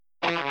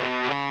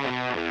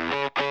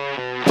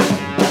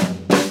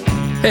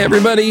Hey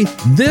everybody,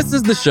 this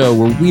is the show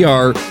where we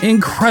are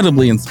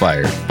incredibly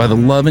inspired by the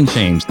love and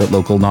change that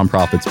local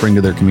nonprofits bring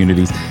to their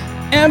communities.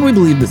 And we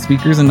believe that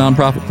speakers and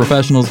nonprofit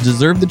professionals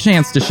deserve the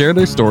chance to share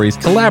their stories,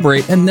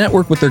 collaborate, and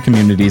network with their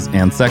communities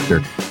and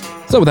sector.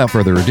 So without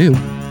further ado,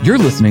 you're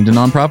listening to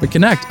Nonprofit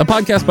Connect, a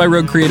podcast by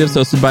Rogue Creatives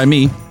hosted by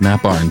me,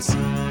 Matt Barnes.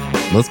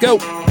 Let's go.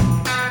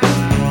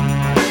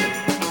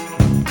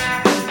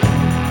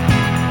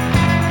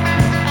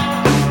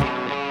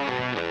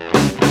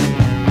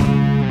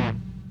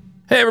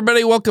 Hey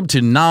everybody, welcome to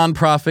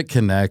Nonprofit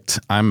Connect.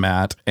 I'm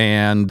Matt,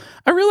 and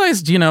I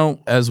realized,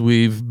 as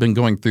we've been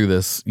going through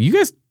this, you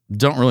guys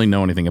don't really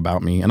know anything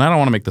about me, and I don't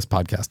want to make this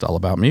podcast all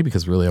about me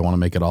because really I want to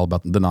make it all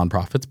about the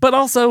nonprofits, but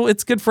also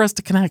it's good for us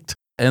to connect.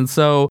 And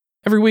so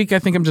every week I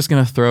think I'm just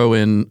going to throw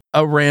in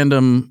a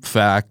random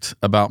fact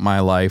about my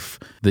life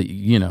that,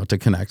 to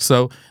connect.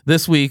 So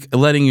this week,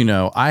 letting you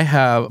know, I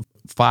have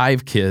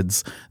 5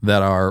 kids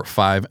that are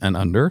 5 and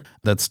under.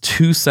 That's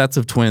 2 sets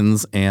of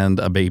twins and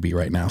a baby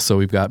right now. So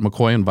we've got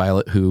McCoy and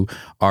Violet, who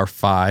are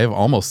 5,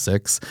 almost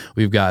 6.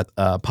 We've got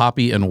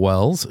Poppy and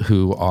Wells,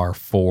 who are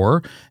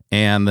 4.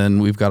 And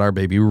then we've got our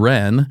baby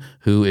Ren,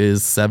 who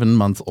is 7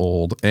 months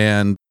old.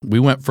 And we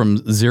went from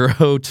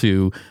 0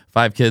 to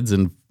 5 kids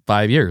in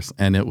 5 years.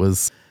 And it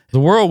was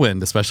the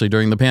whirlwind, especially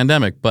during the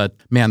pandemic. But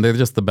man, they're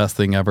just the best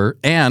thing ever.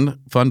 And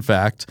fun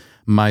fact,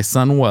 my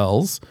son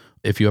Wells,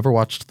 if you ever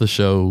watched the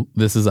show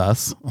This Is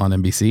Us on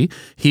NBC,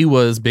 he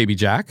was Baby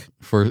Jack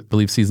for, I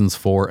believe, seasons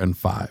 4 and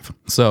 5.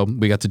 So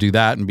we got to do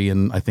that and be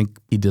in, I think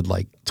he did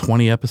like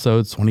 20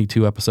 episodes,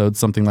 22 episodes,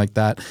 something like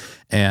that.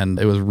 And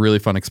it was a really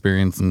fun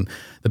experience. And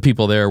the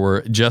people there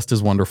were just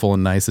as wonderful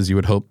and nice as you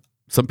would hope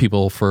some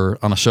people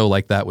on a show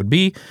like that would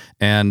be.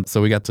 And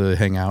so we got to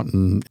hang out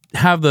and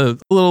have a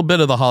little bit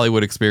of the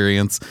Hollywood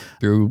experience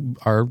through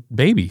our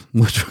baby,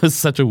 which was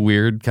such a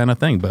weird kind of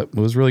thing, but it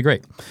was really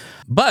great.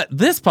 But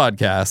this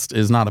podcast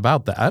is not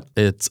about that.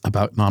 It's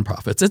about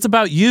nonprofits. It's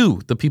about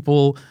you, the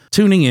people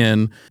tuning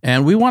in,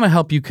 and we want to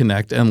help you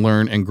connect and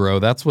learn and grow.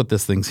 That's what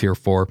this thing's here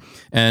for.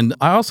 And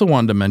I also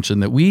wanted to mention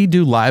that we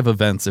do live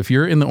events. If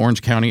you're in the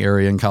Orange County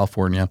area in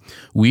California,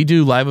 we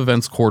do live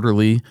events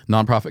quarterly,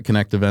 Nonprofit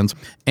Connect events,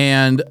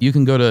 and you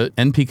can go to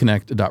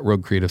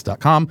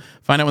npconnect.roguecreatives.com,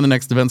 find out when the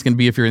next event's going to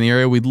be if you're in the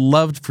area. We'd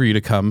love for you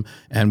to come,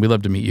 and we'd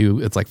love to meet you.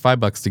 It's like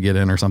 $5 to get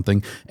in or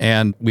something,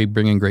 and we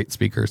bring in great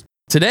speakers.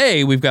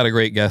 Today, we've got a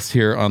great guest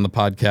here on the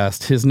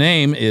podcast. His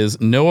name is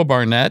Noah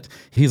Barnett.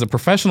 He's a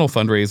professional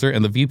fundraiser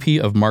and the VP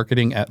of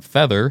Marketing at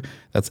Feathr.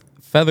 That's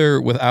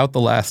Feathr without the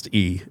last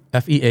E,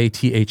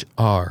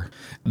 Feathr.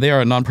 They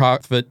are a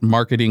nonprofit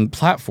marketing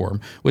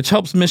platform which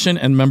helps mission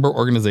and member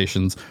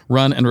organizations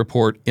run and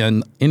report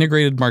in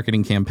integrated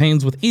marketing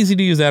campaigns with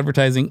easy-to-use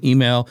advertising,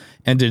 email,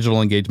 and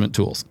digital engagement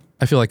tools.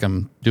 I feel like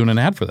I'm doing an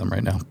ad for them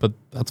right now, but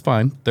that's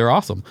fine. They're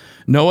awesome.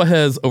 Noah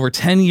has over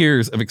 10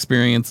 years of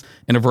experience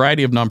in a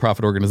variety of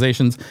nonprofit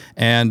organizations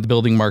and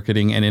building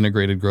marketing and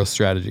integrated growth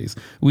strategies.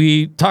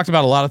 We talked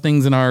about a lot of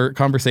things in our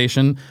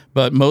conversation,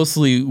 but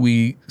mostly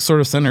we sort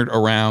of centered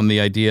around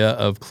the idea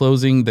of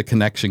closing the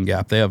connection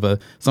gap. They have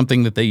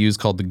something that they use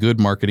called the Good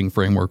Marketing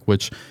Framework,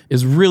 which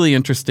is really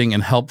interesting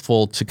and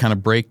helpful to kind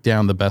of break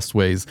down the best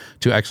ways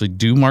to actually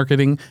do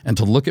marketing and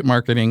to look at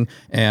marketing.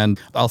 And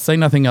I'll say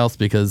nothing else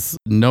because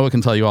Noah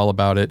can tell you all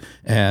about it.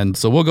 And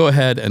so we'll go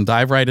ahead and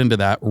dive right into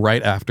that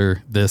right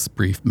after this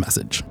brief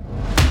message.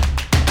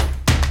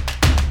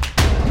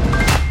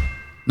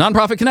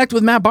 Nonprofit Connect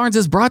with Matt Barnes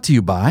is brought to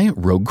you by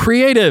Rogue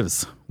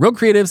Creatives. Rogue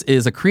Creatives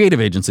is a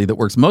creative agency that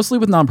works mostly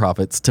with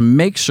nonprofits to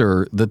make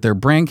sure that their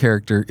brand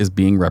character is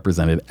being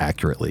represented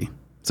accurately.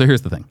 So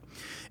here's the thing.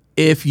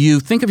 If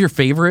you think of your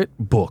favorite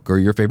book or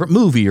your favorite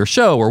movie or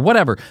show or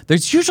whatever,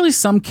 there's usually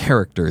some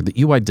character that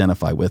you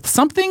identify with,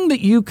 something that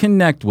you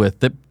connect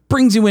with that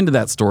brings you into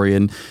that story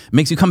and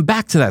makes you come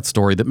back to that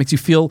story, that makes you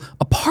feel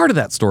a part of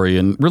that story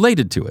and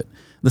related to it.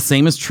 The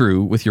same is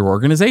true with your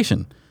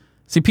organization.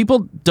 See,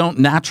 people don't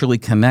naturally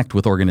connect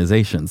with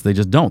organizations. They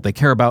just don't. They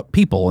care about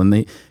people and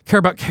they care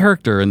about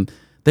character and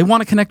they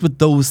want to connect with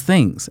those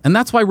things. And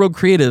that's why Rogue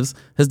Creatives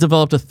has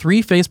developed a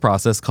 3-phase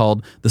process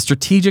called the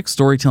Strategic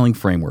Storytelling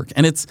Framework.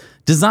 And it's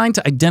designed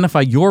to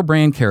identify your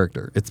brand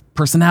character, its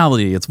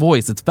personality, its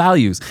voice, its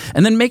values,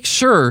 and then make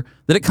sure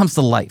that it comes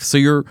to life so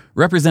you're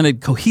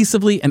represented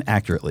cohesively and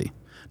accurately.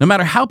 No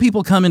matter how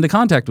people come into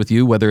contact with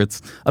you, whether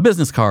it's a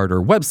business card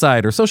or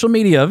website or social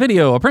media, a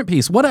video, a print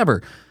piece,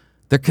 whatever,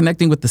 they're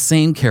connecting with the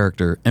same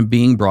character and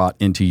being brought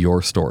into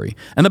your story.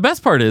 And the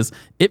best part is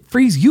it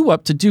frees you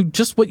up to do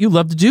just what you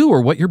love to do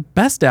or what you're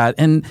best at.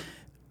 And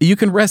you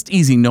can rest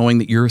easy knowing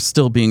that you're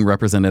still being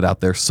represented out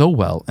there so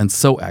well and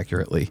so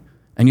accurately.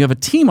 And you have a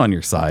team on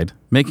your side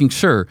making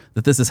sure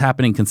that this is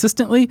happening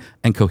consistently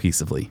and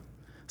cohesively.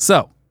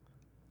 So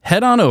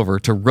head on over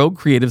to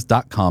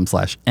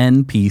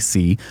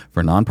roguecreatives.com/NPC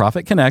for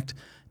Nonprofit Connect,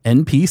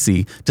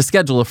 NPC, to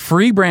schedule a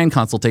free brand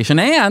consultation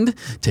and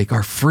take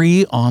our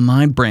free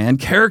online brand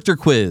character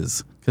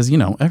quiz. Because,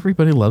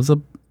 everybody loves a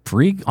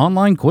free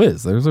online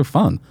quiz. Those are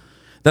fun.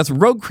 That's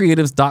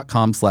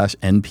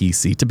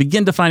roguecreatives.com/NPC to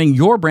begin defining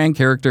your brand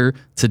character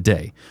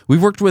today.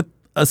 We've worked with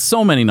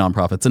so many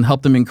nonprofits and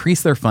help them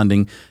increase their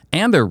funding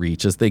and their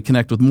reach as they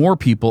connect with more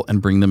people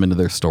and bring them into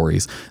their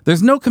stories.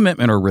 There's no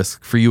commitment or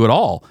risk for you at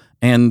all.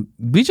 And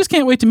we just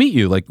can't wait to meet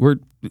you. Like we're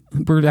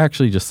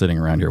actually just sitting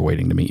around here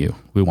waiting to meet you.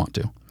 We want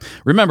to.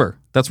 Remember,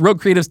 that's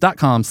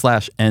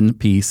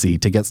roguecreatives.com/NPC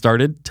to get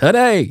started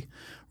today.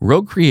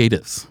 Rogue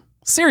Creatives.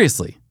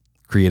 Seriously,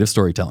 creative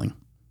storytelling.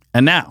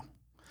 And now,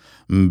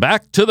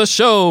 back to the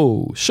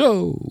show.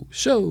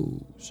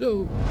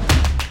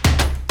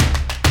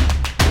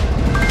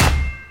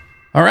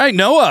 All right,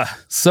 Noah.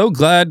 So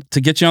glad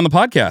to get you on the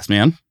podcast,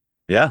 man.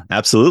 Yeah,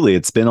 absolutely.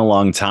 It's been a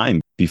long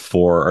time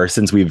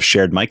since we've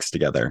shared mics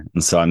together.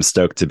 And so I'm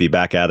stoked to be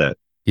back at it.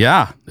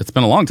 Yeah, it's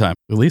been a long time.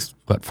 At least,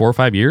 4 or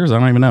 5 years? I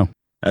don't even know.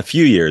 A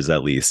few years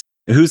at least.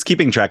 Who's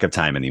keeping track of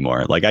time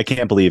anymore? Like, I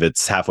can't believe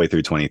it's halfway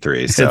through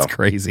 23. So. It's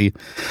crazy.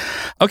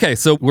 Okay,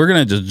 so we're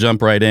going to just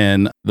jump right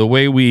in. The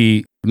way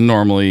we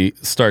normally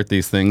start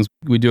these things,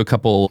 we do a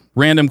couple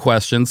random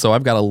questions. So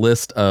I've got a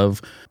list of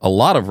a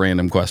lot of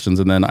random questions,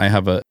 and then I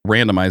have a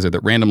randomizer that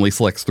randomly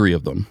selects 3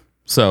 of them.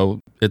 So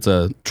it's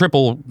a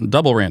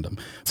double random.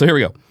 So here we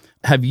go.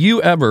 Have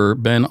you ever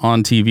been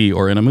on TV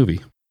or in a movie?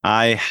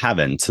 I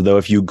haven't. Though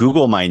if you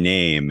Google my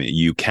name,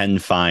 you can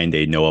find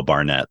a Noah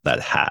Barnett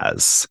that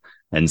has.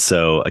 And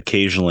so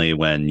occasionally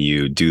when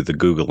you do the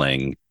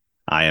Googling,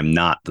 I am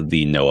not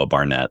the Noah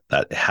Barnett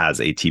that has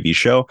a TV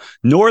show,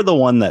 nor the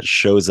one that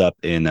shows up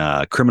in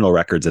criminal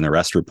records and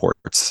arrest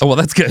reports. Oh, well,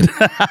 that's good.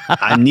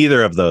 I'm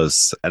neither of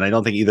those. And I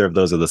don't think either of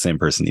those are the same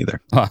person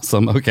either.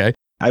 Awesome. Okay.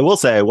 I will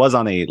say I was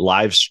on a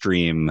live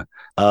stream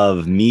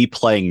of me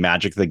playing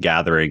Magic the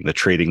Gathering, the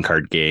trading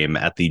card game,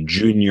 at the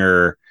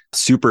Junior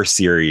Super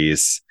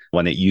Series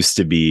when it used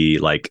to be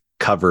like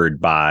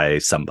covered by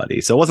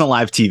somebody. So it wasn't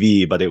live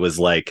TV, but it was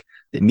like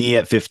me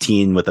at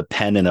 15 with a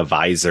pen and a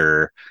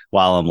visor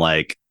while I'm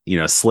like,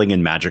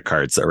 slinging Magic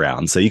cards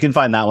around. So you can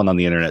find that one on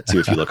the internet too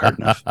if you look hard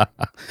enough.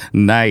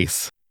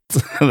 Nice.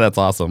 That's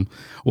awesome.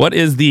 What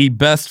is the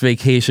best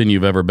vacation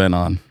you've ever been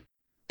on?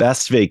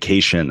 Best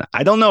vacation.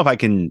 I don't know if I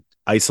can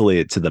isolate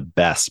it to the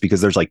best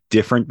because there's like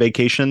different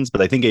vacations,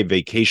 but I think a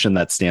vacation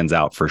that stands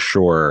out for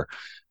sure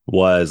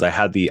was I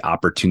had the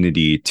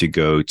opportunity to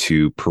go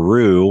to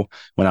Peru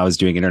when I was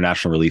doing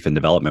international relief and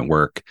development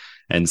work.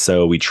 And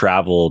so we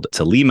traveled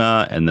to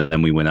Lima and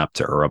then we went up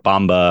to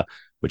Urubamba,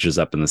 which is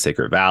up in the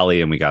Sacred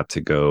Valley. And we got to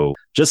go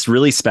just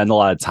really spend a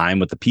lot of time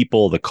with the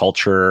people, the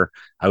culture.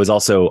 I was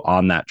also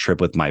on that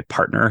trip with my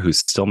partner, who's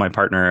still my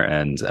partner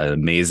and an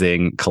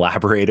amazing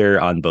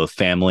collaborator on both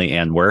family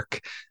and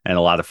work and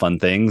a lot of fun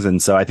things.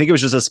 And so I think it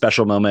was just a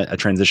special moment, a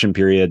transition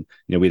period.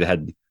 We'd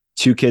had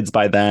 2 kids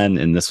by then,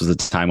 and this was a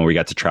time where we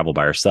got to travel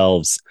by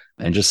ourselves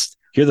and just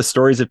hear the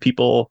stories of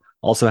people,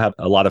 also have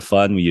a lot of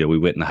fun. We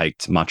went and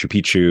hiked Machu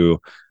Picchu.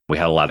 We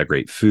had a lot of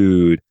great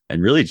food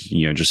and really,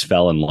 just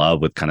fell in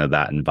love with kind of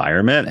that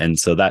environment. And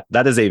so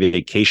that is a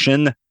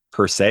vacation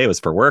per se. It was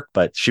for work,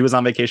 but she was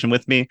on vacation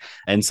with me.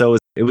 And so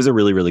it was a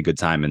really, really good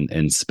time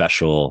and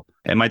special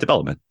in my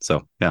development.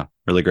 So yeah,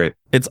 really great.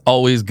 It's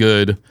always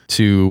good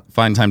to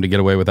find time to get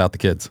away without the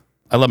kids.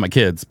 I love my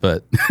kids,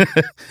 but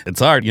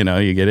it's hard,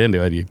 you get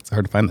into it. It's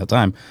hard to find that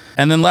time.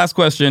 And then last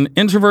question,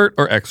 introvert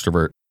or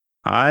extrovert?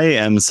 I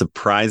am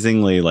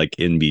surprisingly like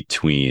in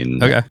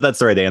between. Okay. That's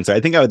the right answer. I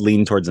think I would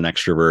lean towards an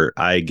extrovert.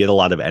 I get a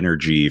lot of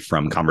energy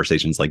from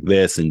conversations like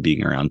this and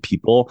being around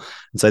people.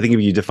 And so I think if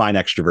you define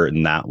extrovert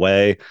in that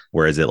way,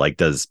 where is it like,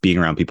 does being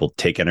around people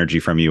take energy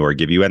from you or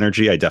give you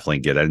energy? I definitely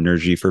get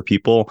energy for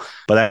people.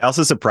 But I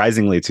also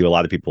surprisingly to a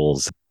lot of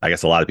people's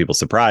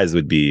surprise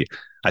would be,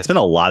 I spend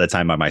a lot of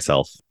time by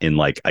myself in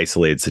like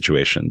isolated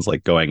situations,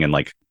 like going and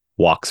like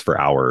walks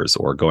for hours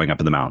or going up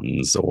in the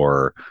mountains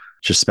or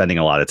just spending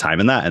a lot of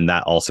time in that. And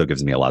that also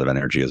gives me a lot of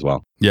energy as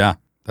well. Yeah,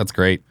 that's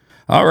great.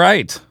 All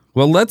right.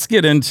 Well, let's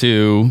get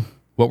into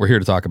what we're here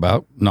to talk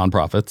about,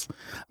 nonprofits.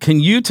 Can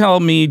you tell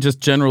me just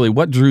generally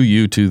what drew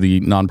you to the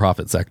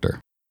nonprofit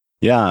sector?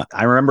 Yeah,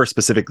 I remember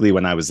specifically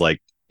when I was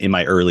like in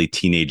my early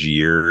teenage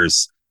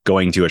years,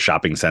 going to a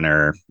shopping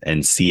center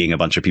and seeing a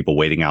bunch of people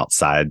waiting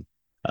outside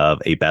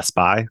of a Best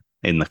Buy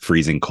in the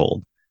freezing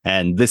cold.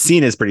 And this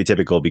scene is pretty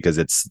typical because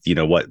it's,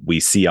 what we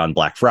see on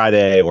Black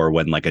Friday or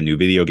when like a new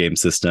video game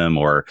system,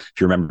 or if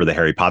you remember the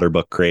Harry Potter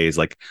book craze,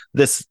 like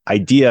this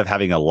idea of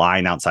having a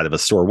line outside of a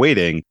store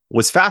waiting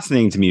was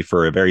fascinating to me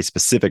for a very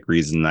specific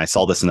reason. And I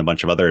saw this in a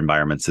bunch of other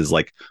environments is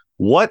like,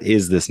 what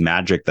is this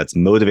magic that's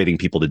motivating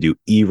people to do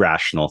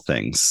irrational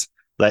things?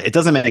 Like, it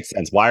doesn't make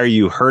sense. Why are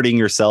you hurting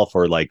yourself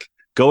or like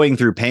going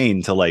through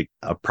pain to like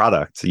a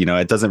product?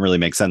 It doesn't really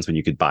make sense when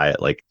you could buy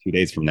it like 2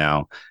 days from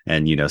now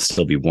and,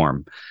 still be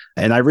warm.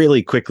 And I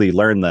really quickly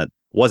learned that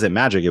wasn't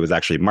magic. It was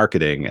actually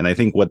marketing. And I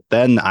think what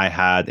then I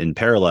had in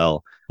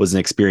parallel was an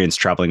experience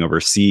traveling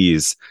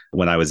overseas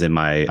when I was in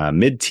my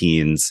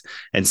mid-teens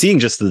and seeing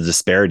just the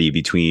disparity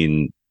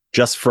between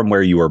just from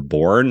where you were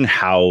born,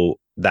 how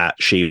that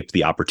shaped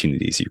the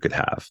opportunities you could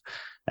have.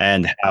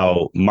 and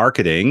how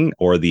marketing,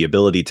 or the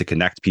ability to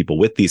connect people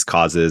with these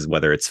causes,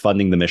 whether it's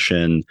funding the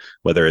mission,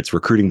 whether it's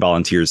recruiting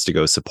volunteers to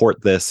go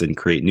support this and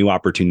create new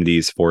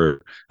opportunities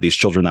for these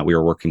children that we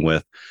were working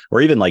with,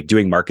 or even like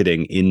doing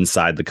marketing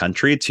inside the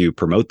country to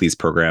promote these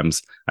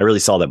programs, I really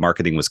saw that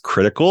marketing was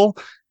critical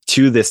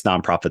to this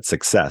nonprofit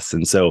success.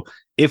 And so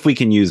if we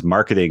can use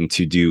marketing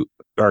to do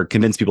or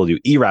convince people to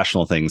do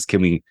irrational things,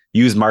 can we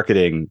use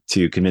marketing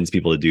to convince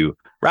people to do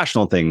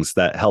rational things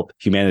that help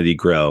humanity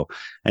grow?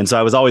 And so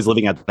I was always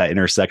living at that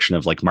intersection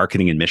of like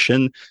marketing and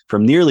mission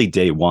from nearly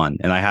day one.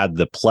 And I had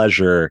the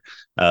pleasure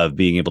of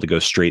being able to go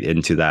straight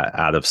into that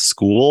out of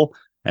school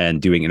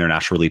and doing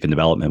international relief and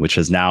development, which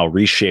has now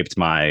reshaped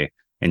my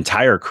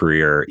entire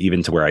career,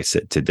 even to where I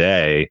sit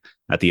today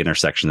at the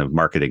intersection of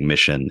marketing,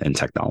 mission, and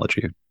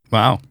technology.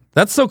 Wow.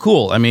 That's so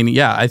cool. I mean,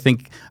 yeah, I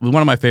think one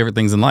of my favorite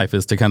things in life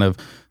is to kind of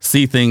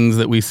see things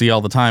that we see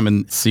all the time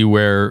and see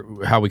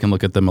how we can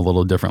look at them a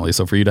little differently.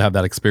 So for you to have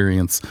that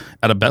experience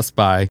at a Best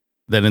Buy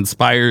that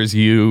inspires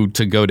you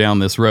to go down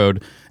this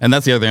road. And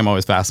that's the other thing I'm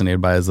always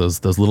fascinated by, is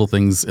those little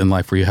things in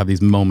life where you have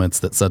these moments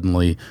that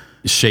suddenly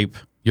shape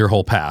your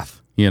whole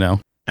path, you know?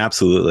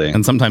 Absolutely.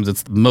 And sometimes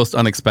it's the most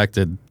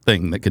unexpected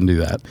thing that can do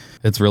that.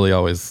 It's really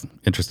always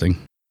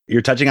interesting.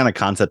 You're touching on a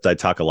concept I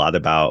talk a lot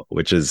about,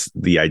 which is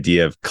the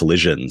idea of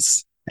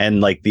collisions. And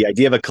like the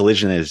idea of a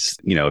collision is,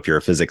 if you're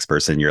a physics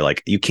person, you're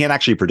like, you can't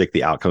actually predict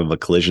the outcome of a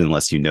collision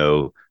unless you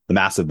know the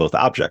mass of both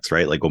objects,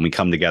 right? Like when we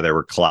come together,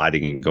 we're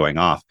colliding and going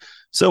off.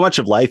 So much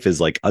of life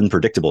is like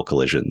unpredictable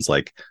collisions.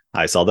 Like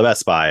I saw the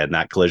Best Buy and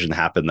that collision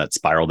happened that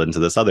spiraled into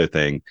this other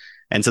thing.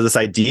 And so this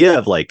idea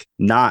of like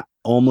not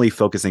only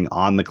focusing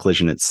on the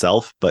collision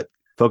itself, but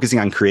focusing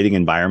on creating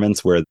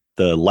environments where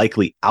the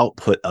likely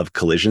output of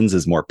collisions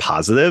is more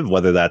positive,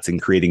 whether that's in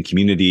creating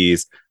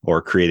communities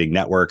or creating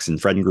networks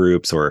and friend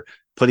groups, or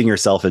putting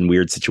yourself in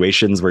weird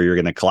situations where you're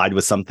going to collide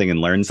with something and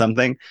learn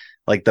something.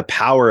 Like the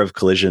power of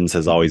collisions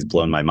has always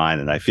blown my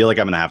mind. And I feel like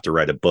I'm going to have to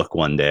write a book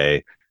one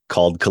day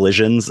called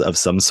Collisions of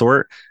some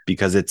sort,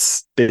 because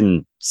it's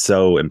been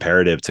so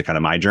imperative to kind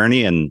of my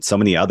journey and so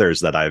many others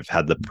that I've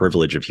had the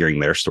privilege of hearing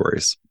their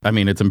stories. I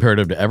mean, it's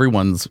imperative to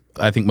everyone's.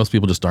 I think most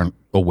people just aren't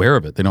aware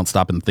of it. They don't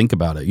stop and think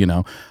about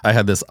it. I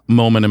had this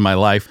moment in my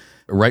life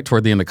right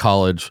toward the end of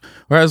college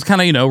where I was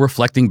kind of,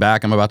 reflecting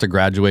back. I'm about to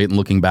graduate and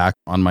looking back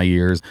on my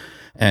years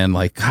and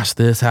like, gosh,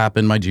 this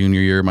happened my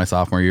junior year, my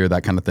sophomore year,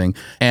 that kind of thing.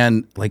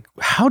 And like,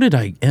 how did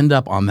I end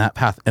up on that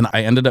path? And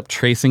I ended up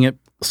tracing it,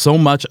 so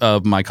much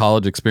of my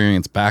college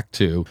experience, back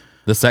to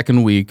the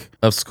second week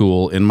of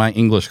school in my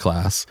English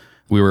class.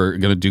 We were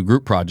going to do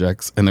group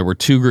projects, and there were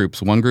two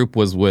groups. One group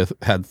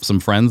had some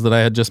friends that I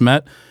had just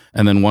met,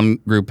 and then one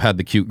group had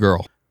the cute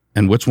girl.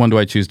 And which one do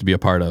I choose to be a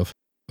part of?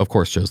 Of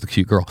course, chose the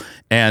cute girl.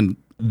 And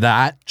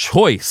that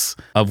choice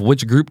of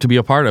which group to be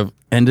a part of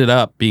ended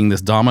up being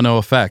this domino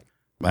effect.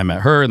 I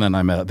met her, and then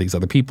I met these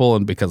other people,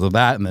 and because of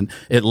that, and then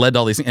it led to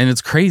all these things. And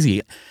it's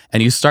crazy.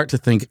 And you start to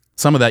think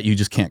some of that you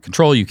just can't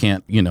control. You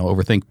can't,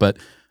 overthink. But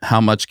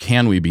how much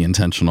can we be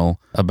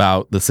intentional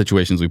about the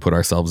situations we put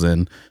ourselves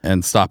in,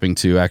 and stopping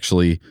to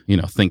actually,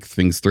 think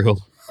things through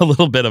a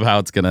little bit of how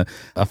it's going to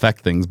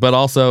affect things, but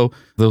also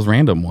those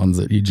random ones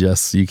that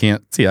you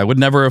can't see. I would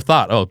never have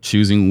thought,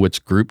 choosing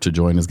which group to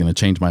join is going to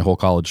change my whole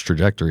college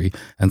trajectory.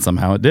 And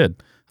somehow it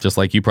did. Just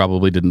like you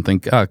probably didn't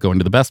think going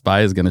to the Best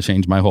Buy is going to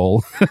change my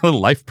whole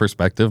life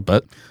perspective,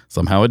 but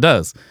somehow it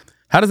does.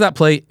 How does that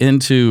play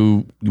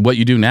into what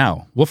you do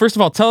now? Well, first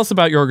of all, tell us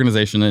about your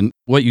organization and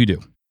what you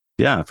do.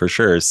 Yeah, for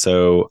sure.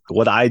 So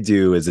what I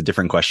do is a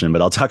different question,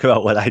 but I'll talk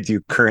about what I do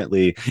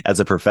currently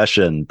as a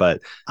profession. But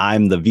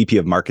I'm the VP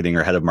of marketing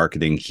or head of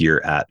marketing here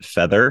at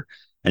Feathr.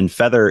 And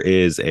Feathr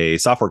is a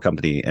software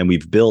company, and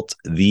we've built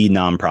the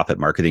nonprofit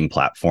marketing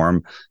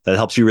platform that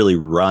helps you really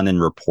run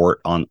and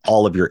report on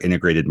all of your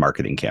integrated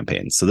marketing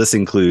campaigns. So this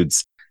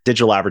includes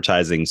digital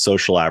advertising,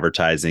 social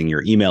advertising,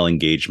 your email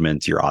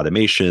engagement, your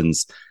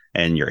automations,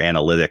 and your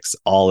analytics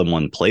all in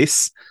one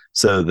place,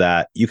 so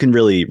that you can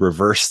really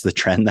reverse the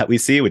trend that we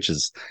see, which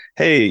is,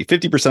 hey,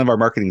 50% of our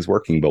marketing is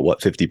working, but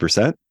what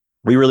 50%?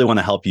 We really want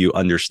to help you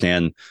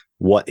understand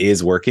what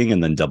is working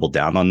and then double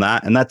down on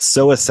that. And that's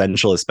so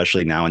essential,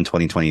 especially now in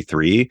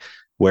 2023,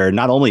 where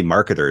not only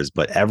marketers,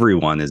 but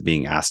everyone is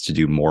being asked to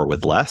do more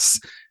with less.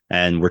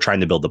 And we're trying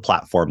to build the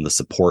platform, the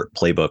support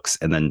playbooks,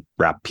 and then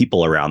wrap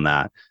people around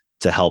that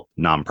to help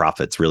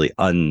nonprofits really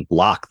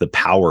unlock the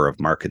power of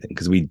marketing,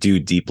 because we do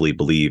deeply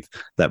believe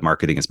that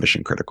marketing is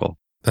mission critical.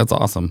 That's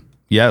awesome.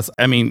 Yes.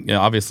 I mean,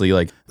 obviously,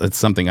 like, it's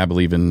something I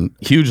believe in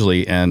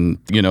hugely. And,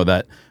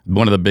 that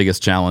one of the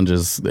biggest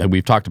challenges, and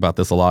we've talked about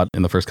this a lot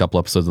in the first couple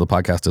episodes of the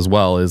podcast as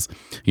well, is,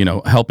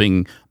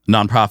 helping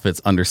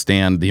nonprofits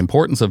understand the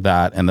importance of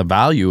that and the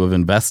value of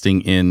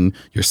investing in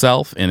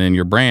yourself and in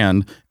your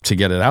brand to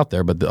get it out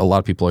there. But a lot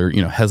of people are,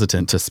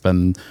 hesitant to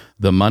spend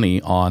the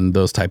money on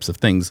those types of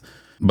things.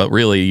 But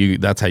really,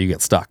 that's how you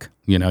get stuck.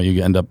 You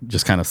end up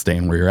just kind of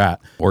staying where you're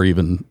at, or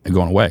even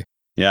going away.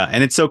 Yeah.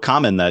 And it's so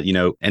common that,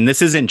 and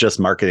this isn't just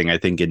marketing. I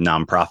think in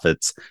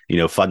nonprofits,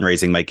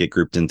 fundraising might get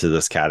grouped into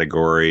this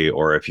category.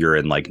 Or if you're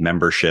in like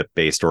membership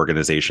based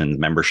organizations,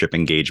 membership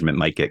engagement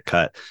might get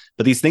cut.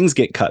 But these things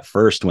get cut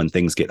first when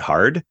things get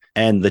hard.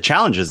 And the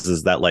challenge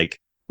is that like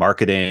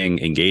marketing,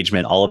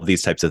 engagement, all of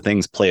these types of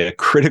things play a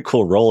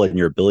critical role in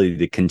your ability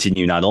to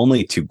continue not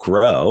only to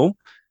grow,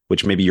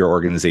 which maybe your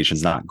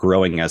organization's not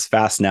growing as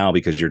fast now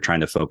because you're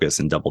trying to focus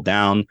and double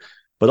down,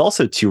 but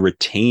also to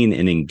retain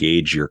and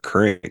engage your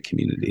current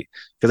community.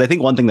 Because I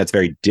think one thing that's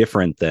very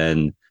different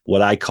than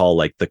what I call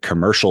like the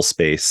commercial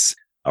space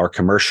or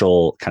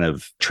commercial kind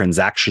of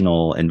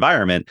transactional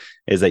environment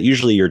is that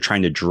usually you're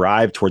trying to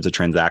drive towards a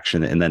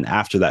transaction. And then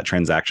after that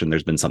transaction,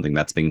 there's been something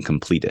that's been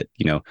completed.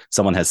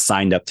 Someone has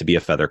signed up to be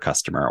a Feathr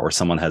customer or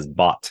someone has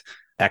bought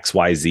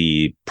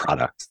XYZ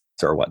product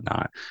or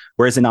whatnot.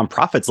 Whereas in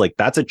nonprofits, like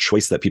that's a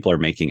choice that people are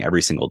making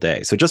every single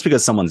day. So just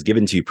because someone's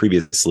given to you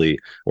previously,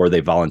 or they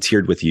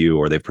volunteered with you,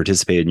 or they've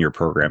participated in your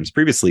programs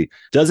previously,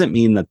 doesn't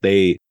mean that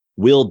they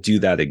will do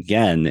that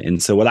again.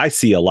 And so what I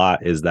see a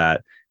lot is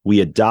that we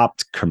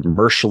adopt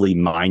commercially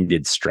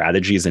minded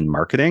strategies in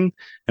marketing.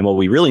 And what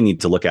we really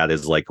need to look at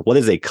is like, what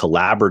is a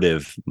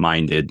collaborative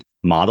minded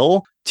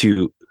model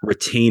to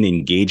retain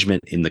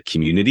engagement in the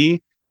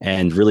community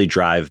and really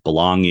drive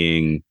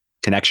belonging,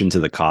 connection to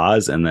the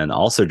cause, and then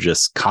also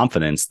just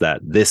confidence that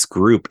this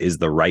group is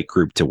the right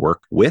group to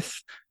work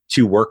with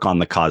to work on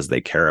the cause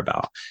they care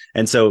about.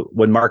 And so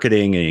when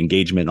marketing and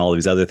engagement and all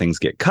these other things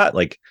get cut,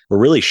 like we're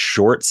really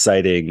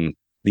short-sighting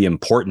the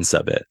importance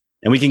of it.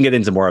 And we can get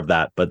into more of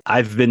that, but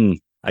I've been,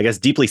 I guess,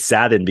 deeply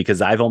saddened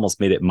because I've almost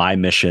made it my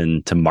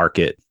mission to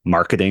market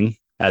marketing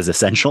as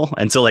essential.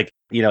 And so like,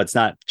 it's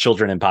not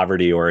children in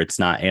poverty or it's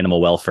not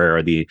animal welfare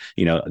or the,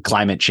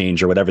 climate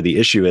change or whatever the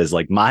issue is.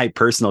 Like my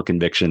personal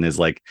conviction is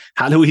like,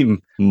 how do we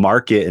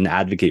market and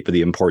advocate for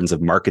the importance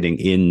of marketing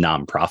in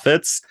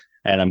nonprofits?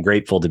 And I'm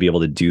grateful to be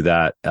able to do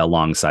that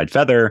alongside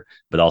Feathr,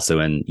 but also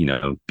in,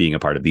 being a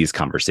part of these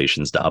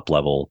conversations to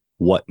up-level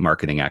what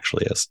marketing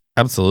actually is.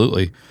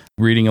 Absolutely.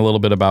 Reading a little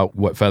bit about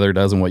what Feathr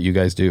does and what you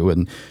guys do.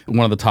 And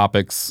one of the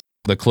topics,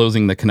 the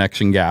closing the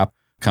connection gap,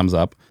 comes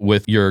up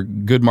with your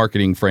good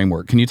marketing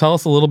framework. Can you tell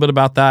us a little bit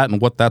about that and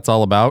what that's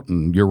all about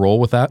and your role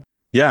with that?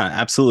 Yeah,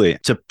 absolutely.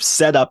 To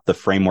set up the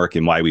framework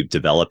and why we've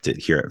developed it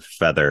here at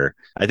Feathr,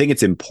 I think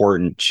it's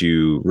important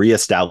to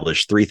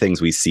reestablish three things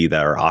we see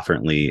that are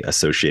oftenly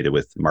associated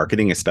with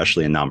marketing,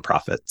 especially in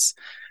nonprofits.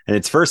 And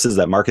it's first is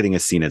that marketing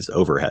is seen as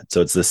overhead.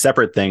 So it's the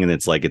separate thing. And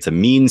it's like, it's a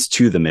means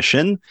to the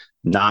mission,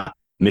 not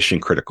mission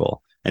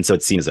critical. And so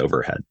it's seen as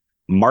overhead.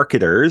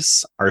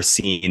 Marketers are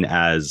seen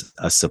as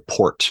a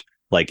support,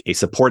 like a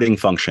supporting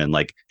function,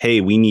 like,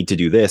 hey, we need to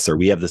do this, or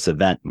we have this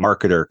event,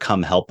 marketer,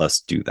 come help us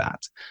do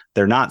that.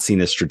 They're not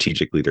seen as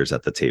strategic leaders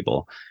at the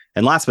table.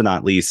 And last but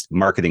not least,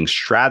 marketing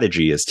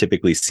strategy is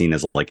typically seen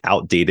as like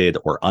outdated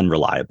or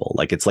unreliable.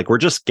 Like it's like we're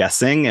just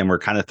guessing and we're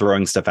kind of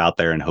throwing stuff out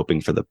there and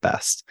hoping for the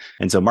best.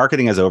 And so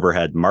marketing as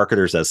overhead,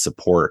 marketers as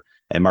support,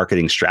 and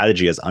marketing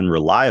strategy as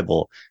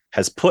unreliable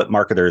has put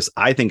marketers,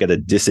 I think, at a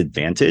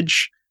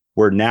disadvantage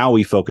where now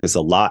we focus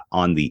a lot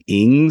on the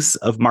ings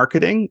of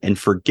marketing and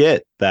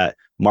forget that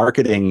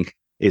marketing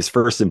is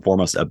first and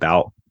foremost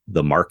about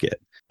the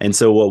market. And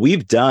so what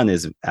we've done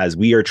is, as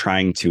we are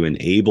trying to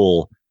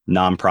enable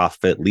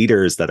nonprofit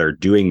leaders that are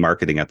doing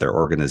marketing at their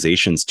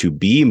organizations to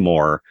be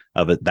more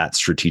of that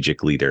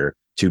strategic leader,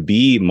 to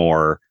be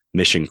more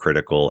mission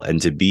critical,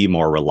 and to be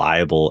more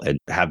reliable and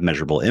have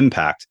measurable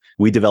impact,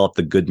 we developed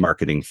the good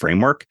marketing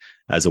framework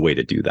as a way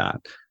to do that.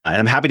 And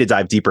I'm happy to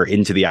dive deeper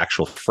into the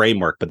actual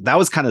framework, but that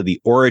was kind of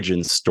the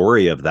origin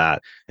story of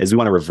that, is we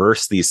want to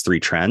reverse these three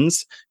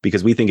trends,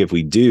 because we think if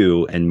we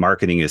do, and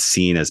marketing is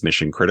seen as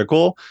mission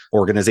critical,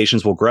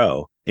 organizations will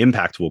grow,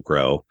 impact will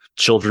grow,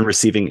 children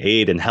receiving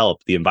aid and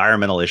help, the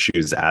environmental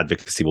issues,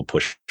 advocacy will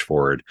push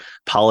forward,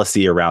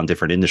 policy around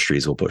different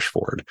industries will push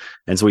forward.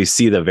 And so we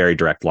see the very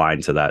direct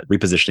line to that.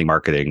 Repositioning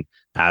marketing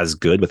as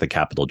good with a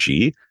capital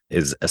G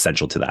is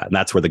essential to that. And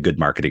that's where the good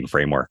marketing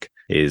framework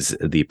is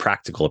the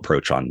practical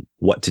approach on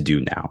what to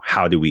do now.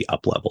 How do we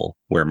up-level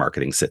where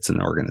marketing sits in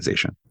an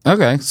organization?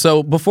 Okay.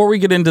 So before we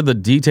get into the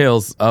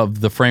details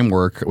of the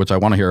framework, which I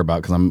want to hear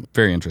about because I'm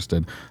very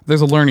interested,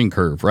 there's a learning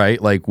curve,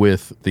 right? Like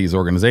with these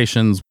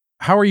organizations,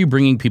 how are you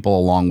bringing people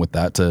along with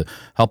that to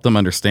help them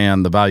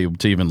understand the value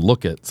to even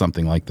look at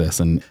something like this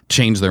and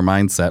change their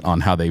mindset on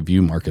how they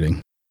view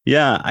marketing?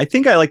 Yeah, I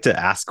think I like to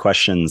ask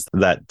questions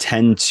that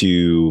tend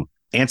to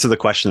answer the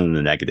question in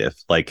the negative.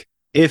 Like,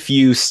 if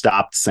you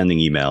stopped sending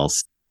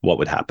emails, what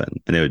would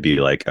happen? And it would be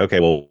like,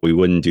 okay, well, we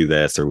wouldn't do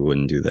this or we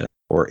wouldn't do this.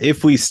 Or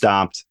if we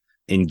stopped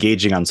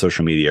engaging on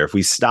social media, or if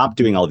we stopped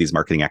doing all these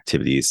marketing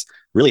activities,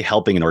 really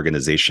helping an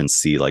organization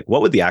see like,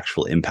 what would the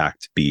actual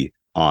impact be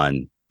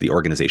on the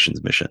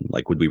organization's mission?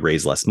 Like, would we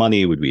raise less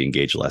money? Would we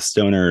engage less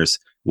donors?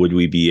 Would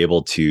we be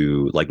able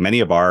to, like many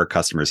of our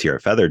customers here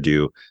at Feathr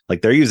do,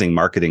 like they're using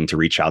marketing to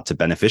reach out to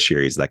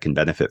beneficiaries that can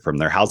benefit from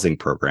their housing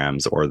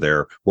programs or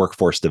their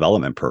workforce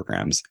development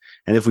programs.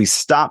 And if we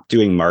stop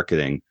doing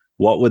marketing,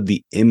 what would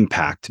the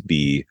impact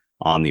be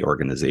on the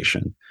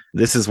organization?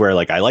 This is where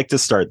I like to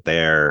start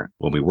there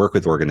when we work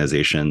with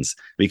organizations,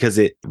 because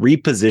it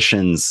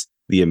repositions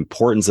the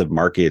importance of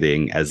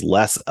marketing as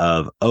less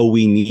of, oh,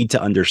 we need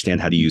to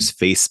understand how to use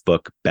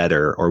Facebook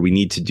better, or we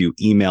need to do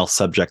email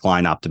subject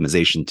line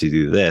optimization to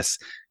do this,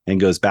 and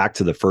goes back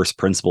to the first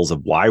principles of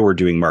why we're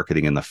doing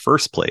marketing in the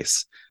first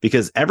place.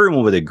 Because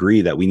everyone would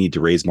agree that we need to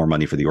raise more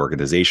money for the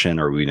organization,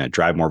 or we need to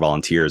drive more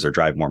volunteers or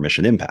drive more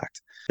mission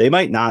impact. They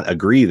might not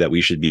agree that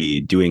we should be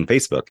doing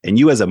Facebook. And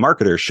you as a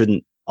marketer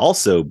shouldn't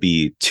also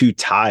be too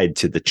tied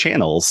to the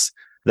channels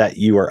that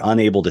you are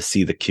unable to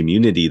see the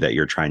community that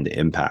you're trying to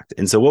impact.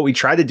 And so what we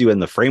try to do in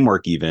the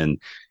framework even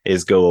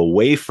is go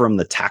away from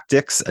the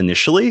tactics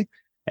initially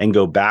and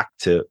go back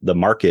to the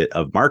market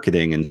of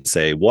marketing and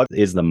say, what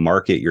is the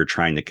market you're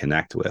trying to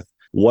connect with?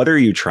 What are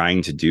you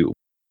trying to do?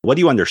 What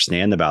do you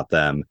understand about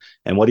them?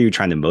 And what are you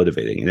trying to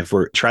motivate? And if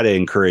we're trying to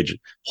encourage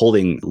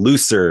holding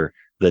looser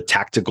the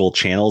tactical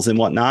channels and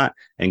whatnot,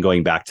 and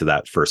going back to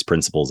that first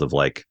principles of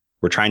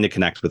we're trying to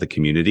connect with a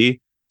community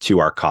to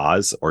our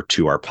cause or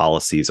to our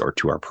policies or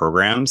to our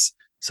programs.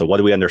 So what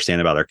do we understand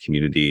about our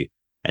community,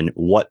 and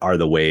what are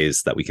the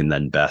ways that we can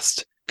then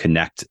best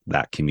connect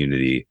that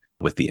community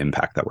with the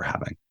impact that we're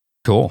having?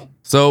 Cool.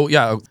 So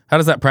yeah, how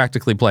does that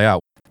practically play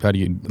out? How do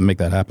you make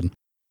that happen?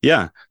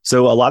 Yeah.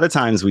 So a lot of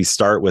times we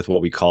start with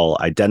what we call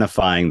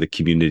identifying the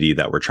community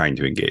that we're trying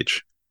to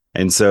engage.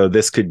 And so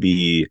this could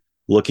be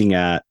looking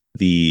at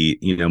the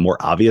more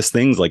obvious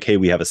things like, hey,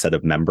 we have a set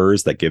of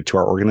members that give to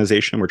our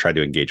organization. We're trying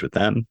to engage with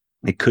them.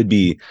 It could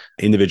be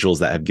individuals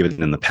that have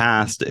given in the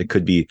past. It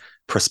could be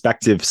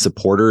prospective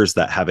supporters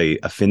that have a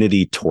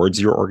affinity towards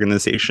your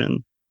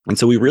organization. And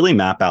so we really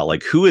map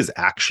out who is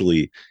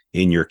actually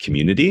in your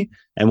community.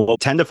 And what we'll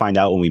tend to find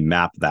out when we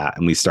map that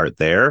and we start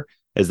there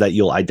is that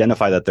you'll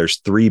identify that there's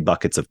 3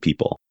 buckets of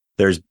people.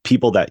 There's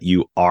people that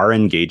you are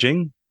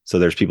engaging. So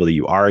there's people that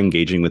you are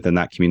engaging within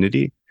that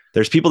community.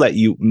 There's people that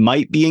you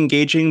might be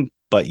engaging,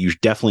 but you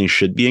definitely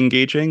should be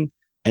engaging.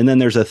 And then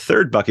there's a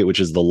third bucket, which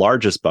is the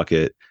largest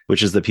bucket,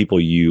 which is the people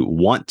you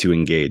want to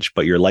engage,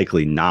 but you're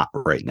likely not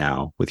right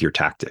now with your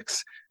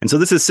tactics. And so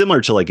this is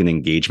similar to an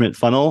engagement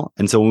funnel.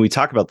 And so when we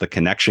talk about the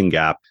connection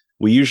gap,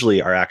 we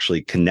usually are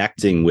actually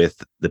connecting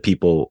with the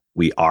people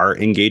we are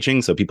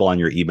engaging. So people on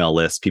your email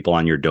list, people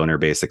on your donor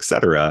base, et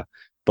cetera.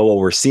 But what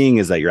we're seeing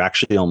is that you're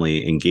actually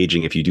only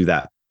engaging, if you do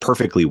that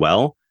perfectly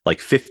well,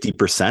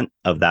 50%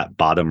 of that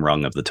bottom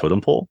rung of the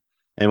totem pole.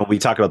 And when we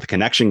talk about the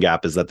connection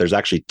gap is that there's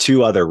actually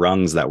 2 other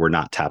rungs that we're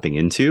not tapping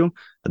into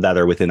that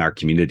are within our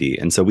community.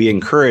 And so we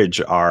encourage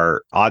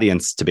our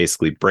audience to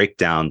basically break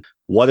down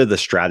what are the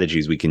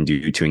strategies we can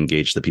do to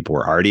engage the people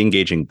we're already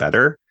engaging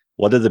better.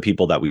 What are the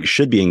people that we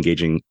should be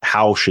engaging?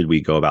 How should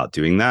we go about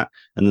doing that?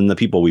 And then the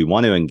people we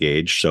want to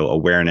engage, so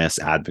awareness,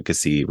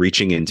 advocacy,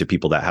 reaching into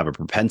people that have a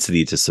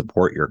propensity to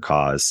support your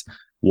cause.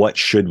 What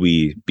should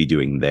we be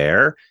doing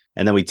there?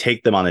 And then we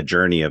take them on a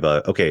journey of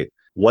okay,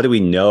 what do we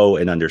know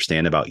and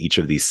understand about each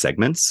of these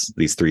segments,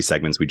 these 3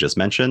 segments we just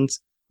mentioned?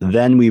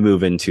 Then we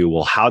move into,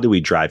 well, how do we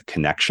drive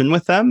connection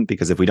with them?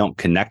 Because if we don't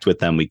connect with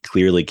them, we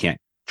clearly can't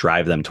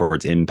drive them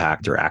towards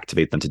impact or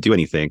activate them to do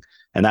anything.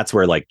 And that's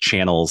where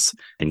channels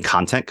and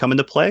content come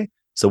into play.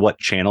 So what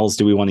channels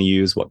do we want to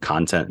use? What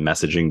content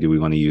messaging do we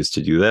want to use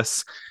to do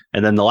this?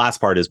 And then the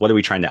last part is, what are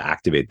we trying to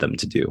activate them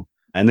to do?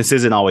 And this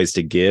isn't always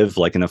to give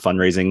in a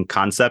fundraising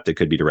concept. It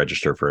could be to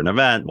register for an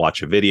event,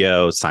 watch a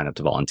video, sign up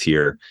to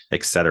volunteer,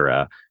 et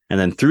cetera. And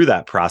then through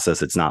that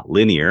process, it's not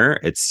linear,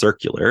 it's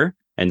circular.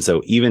 And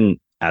so even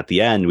at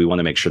the end, we want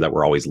to make sure that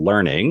we're always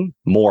learning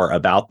more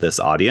about this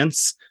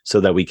audience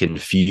so that we can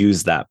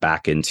fuse that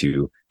back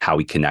into how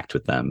we connect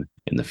with them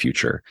in the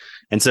future.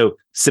 And so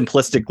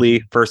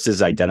simplistically, first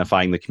is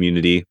identifying the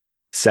community.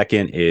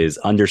 Second is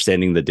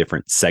understanding the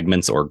different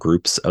segments or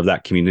groups of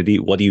that community.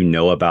 What do you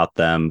know about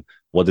them?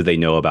 What do they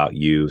know about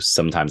you?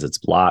 Sometimes it's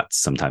lots,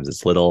 sometimes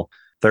it's little.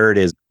 Third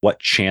is, what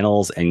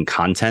channels and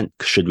content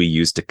should we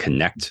use to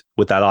connect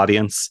with that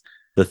audience?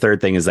 The third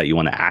thing is that you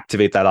want to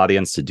activate that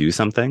audience to do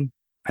something.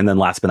 And then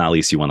last but not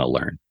least, you want to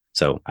learn.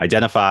 So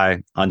identify,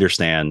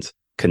 understand,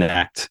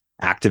 connect,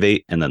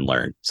 activate, and then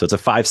learn. So it's a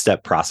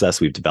 5-step process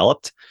we've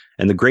developed.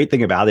 And the great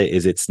thing about it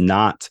is it's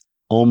not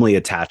only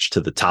attached to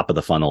the top of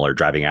the funnel or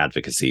driving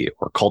advocacy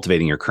or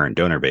cultivating your current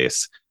donor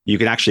base. You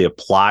can actually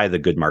apply the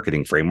good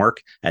marketing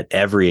framework at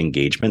every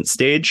engagement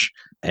stage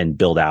and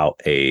build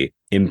out a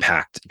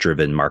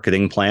impact-driven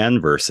marketing plan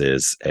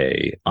versus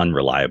a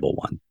unreliable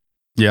one.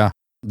 Yeah.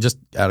 Just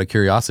out of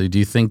curiosity, do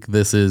you think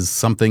this is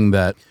something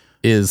that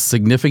is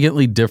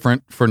significantly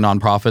different for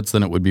nonprofits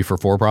than it would be for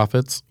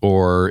for-profits?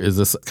 Or is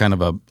this kind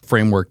of a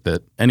framework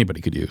that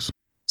anybody could use?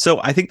 So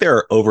I think there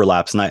are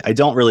overlaps, and I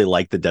don't really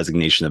like the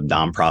designation of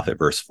nonprofit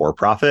versus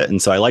for-profit.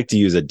 And so I like to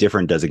use a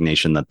different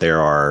designation, that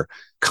there are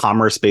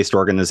commerce-based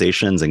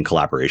organizations and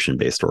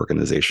collaboration-based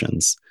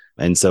organizations.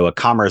 And so a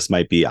commerce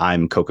might be,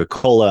 I'm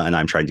Coca-Cola and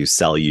I'm trying to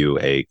sell you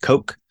a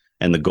Coke.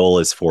 And the goal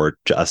is for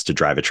us to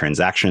drive a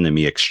transaction and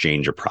me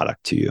exchange a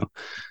product to you.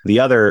 The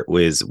other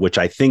is, which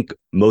I think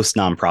most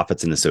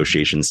nonprofits and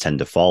associations tend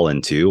to fall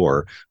into,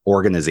 or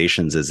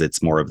organizations, is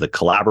it's more of the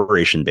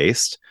collaboration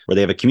based, where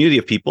they have a community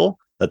of people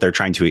that they're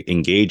trying to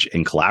engage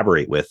and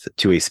collaborate with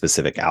to a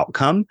specific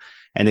outcome.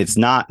 And it's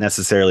not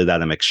necessarily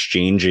that I'm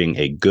exchanging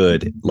a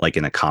good, like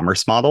in a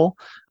commerce model.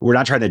 We're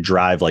not trying to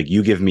drive like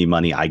you give me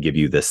money, I give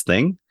you this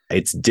thing.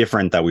 It's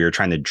different that we are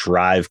trying to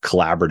drive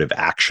collaborative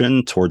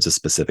action towards a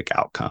specific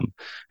outcome.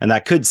 And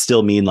that could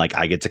still mean like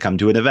I get to come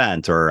to an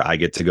event, or I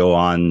get to go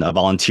on a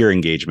volunteer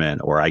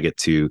engagement, or I get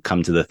to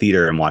come to the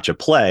theater and watch a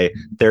play.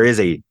 There is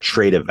a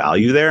trade of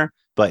value there.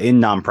 But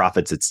in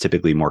nonprofits, it's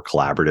typically more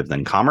collaborative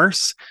than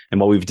commerce. And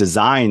what we've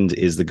designed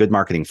is the good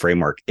marketing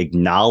framework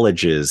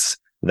acknowledges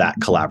that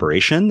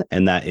collaboration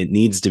and that it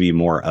needs to be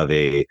more of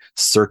a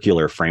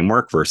circular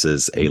framework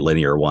versus a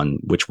linear one,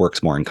 which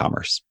works more in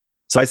commerce.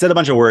 So I said a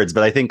bunch of words,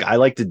 but I think I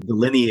like to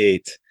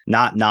delineate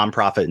not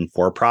nonprofit and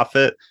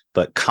for-profit,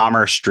 but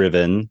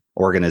commerce-driven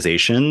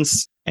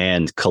organizations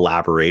and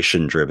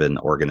collaboration-driven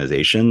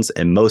organizations.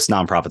 And most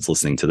nonprofits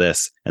listening to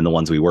this and the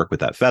ones we work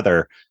with at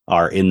Feathr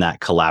are in that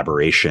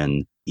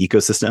collaboration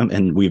ecosystem.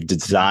 And we've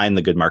designed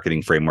the good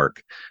marketing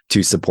framework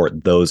to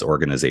support those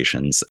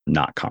organizations,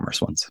 not commerce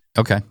ones.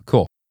 Okay,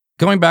 cool.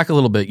 Going back a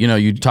little bit,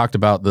 you talked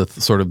about the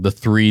sort of the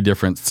three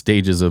different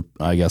stages of,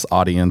 I guess,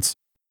 audience.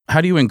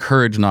 How do you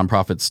encourage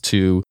nonprofits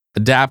to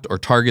adapt or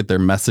target their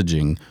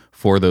messaging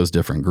for those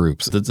different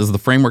groups? Is the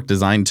framework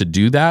designed to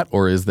do that,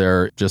 or is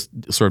there just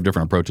sort of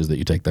different approaches that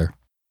you take there?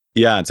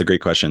 Yeah, it's a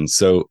great question.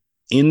 So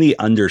in the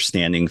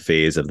understanding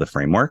phase of the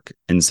framework,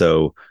 and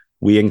so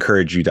we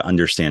encourage you to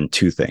understand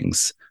two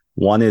things.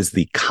 One is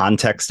the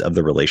context of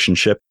the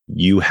relationship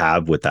you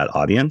have with that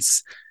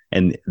audience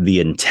and the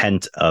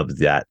intent of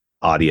that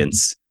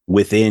audience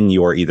within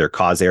your either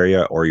cause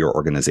area or your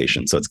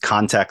organization. So it's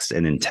context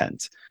and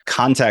intent.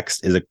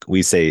 Context is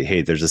we say,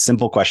 hey, there's a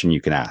simple question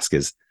you can ask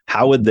is,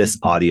 how would this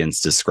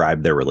audience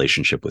describe their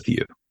relationship with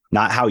you?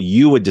 Not how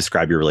you would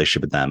describe your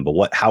relationship with them,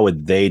 but how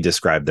would they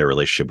describe their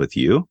relationship with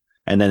you?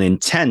 And then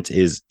intent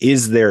is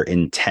their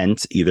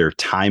intent either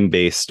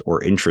time-based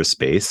or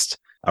interest-based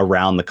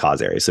around the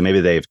cause area? So maybe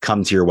they've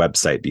come to your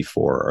website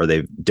before, or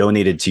they've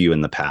donated to you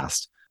in the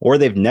past, or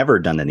they've never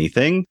done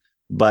anything,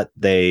 but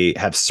they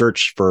have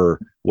searched for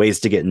ways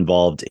to get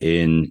involved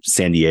in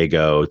San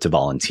Diego to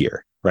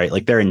volunteer, right?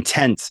 Like their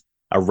intent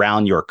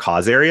around your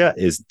cause area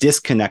is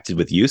disconnected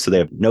with you. So they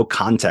have no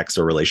context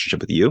or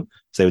relationship with you.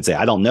 So they would say,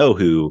 I don't know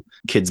who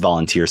Kids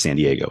Volunteer San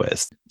Diego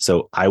is.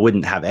 So I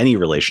wouldn't have any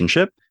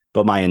relationship,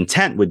 but my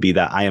intent would be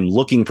that I am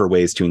looking for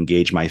ways to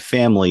engage my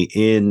family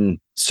in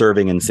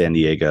serving in San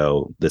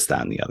Diego, this,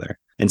 that, and the other.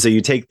 And so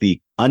you take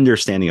the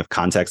understanding of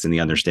context and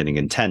the understanding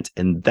intent,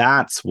 and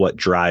that's what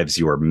drives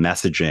your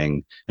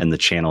messaging and the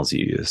channels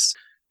you use.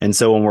 And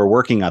so when we're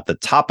working at the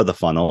top of the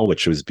funnel,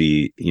 which would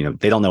be,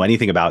 they don't know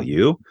anything about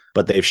you,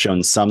 but they've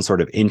shown some sort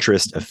of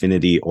interest,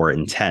 affinity, or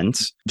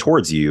intent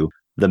towards you,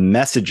 the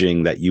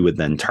messaging that you would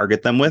then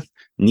target them with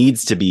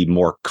needs to be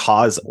more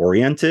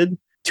cause-oriented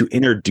to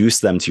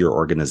introduce them to your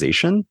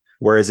organization.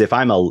 Whereas if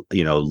I'm a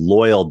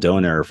loyal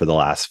donor for the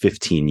last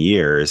 15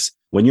 years,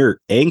 when you're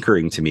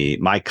anchoring to me,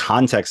 my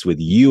context with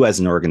you as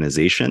an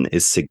organization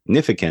is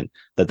significant,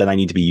 that then I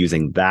need to be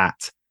using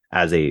that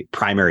as a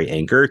primary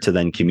anchor to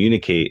then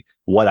communicate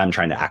what I'm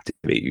trying to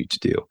activate you to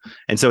do.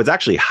 And so it's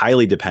actually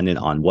highly dependent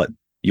on what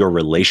your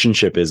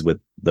relationship is with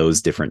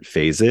those different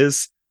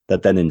phases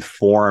that then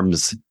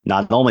informs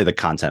not only the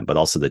content, but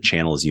also the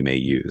channels you may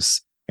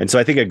use. And so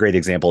I think a great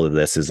example of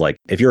this is like,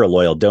 if you're a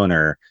loyal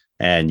donor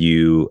and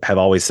you have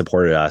always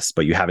supported us,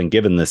 but you haven't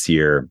given this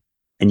year,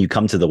 and you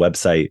come to the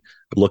website,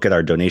 look at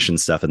our donation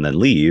stuff, and then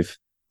leave,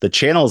 the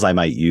channels I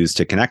might use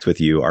to connect with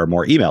you are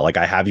more email. Like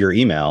I have your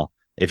email.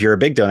 If you're a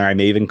big donor, I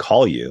may even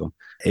call you.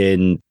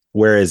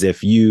 Whereas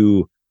if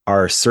you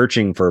are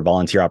searching for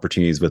volunteer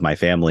opportunities with my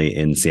family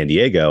in San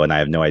Diego, and I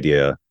have no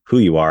idea who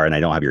you are, and I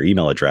don't have your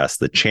email address,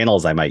 the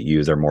channels I might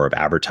use are more of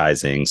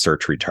advertising,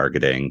 search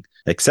retargeting,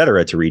 et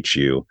cetera, to reach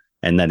you.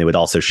 And then it would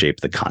also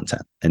shape the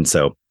content. And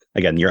so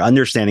again, your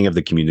understanding of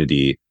the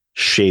community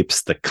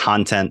shapes the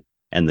content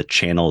and the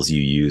channels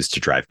you use to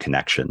drive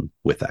connection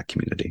with that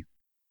community.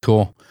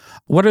 Cool.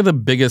 What are the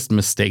biggest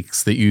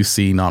mistakes that you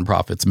see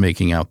nonprofits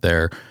making out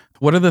there?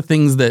 What are the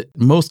things that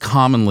most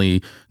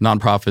commonly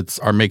nonprofits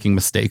are making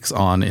mistakes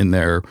on in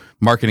their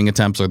marketing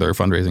attempts or their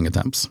fundraising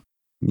attempts?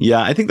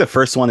 Yeah, I think the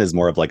first one is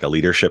more of like a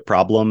leadership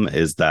problem,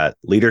 is that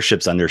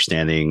leadership's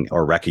understanding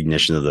or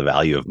recognition of the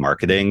value of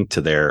marketing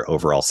to their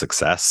overall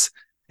success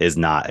is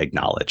not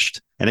acknowledged.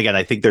 And again,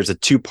 I think there's a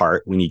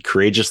two-part. We need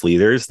courageous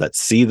leaders that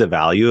see the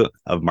value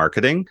of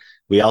marketing.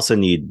 We also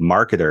need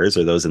marketers,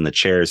 or those in the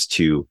chairs,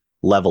 to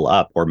level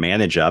up or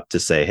manage up to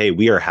say, hey,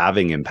 we are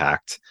having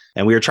impact.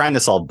 And we are trying to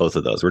solve both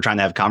of those. We're trying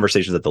to have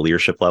conversations at the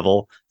leadership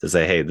level to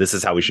say, hey, this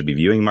is how we should be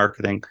viewing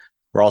marketing.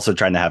 We're also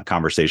trying to have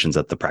conversations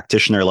at the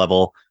practitioner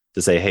level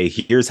to say, hey,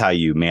 here's how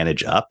you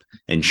manage up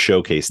and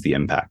showcase the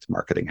impact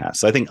marketing has.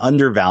 So I think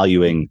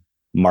undervaluing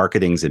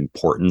marketing's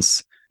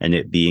importance and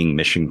it being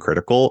mission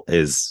critical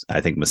is,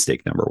 I think,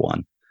 mistake number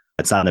one.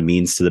 It's not a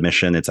means to the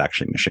mission. It's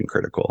actually mission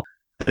critical.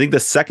 I think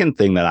the second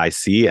thing that I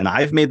see, and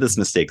I've made this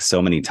mistake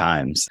so many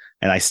times,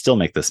 and I still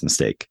make this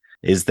mistake,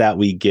 is that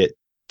we get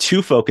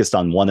too focused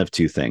on one of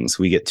two things.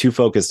 We get too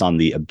focused on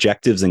the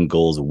objectives and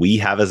goals we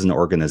have as an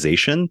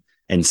organization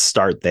and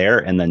start there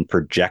and then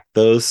project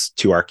those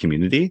to our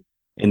community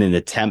in an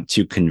attempt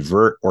to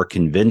convert or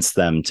convince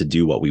them to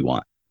do what we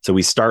want. So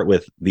we start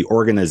with the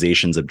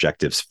organization's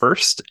objectives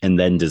first and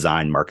then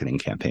design marketing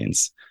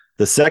campaigns.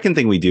 The second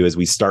thing we do is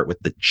we start with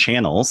the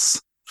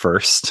channels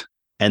first,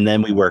 and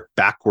then we work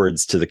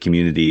backwards to the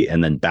community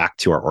and then back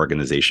to our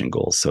organization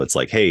goals. So it's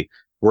like, hey,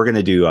 we're going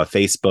to do a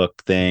Facebook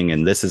thing,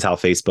 and this is how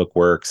Facebook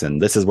works,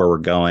 and this is where we're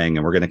going,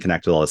 and we're going to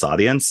connect with all this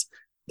audience.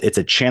 It's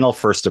a channel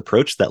first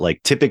approach that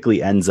like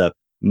typically ends up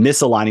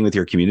misaligning with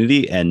your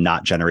community and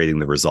not generating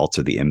the results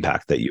or the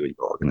impact that you and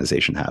your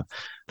organization have.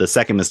 The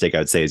second mistake I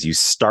would say is you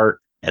start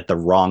at the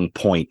wrong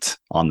point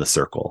on the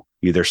circle.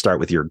 You either start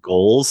with your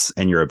goals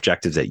and your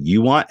objectives that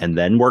you want and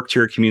then work to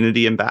your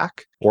community and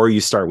back, or you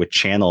start with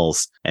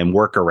channels and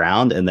work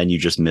around and then you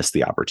just miss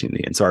the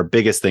opportunity. And so our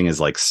biggest thing is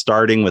like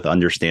starting with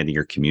understanding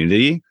your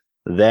community,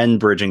 then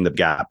bridging the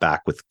gap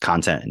back with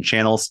content and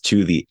channels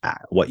to the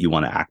what you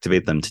want to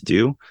activate them to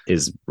do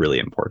is really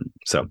important.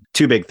 So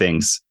two big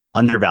things: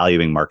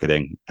 undervaluing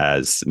marketing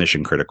as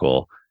mission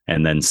critical,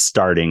 and then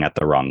starting at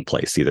the wrong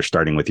place, either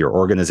starting with your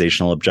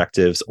organizational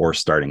objectives or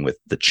starting with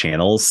the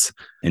channels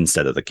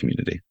instead of the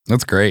community.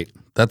 That's great.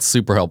 That's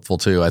super helpful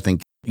too. I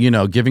think,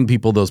 giving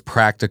people those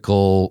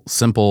practical,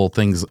 simple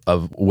things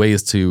of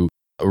ways to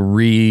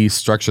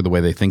restructure the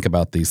way they think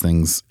about these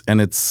things.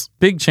 And it's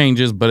big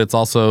changes, but it's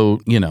also,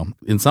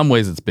 in some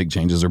ways it's big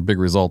changes or big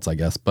results, I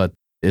guess, but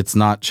it's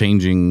not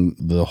changing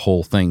the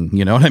whole thing.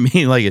 You know what I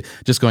mean? Like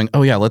just going,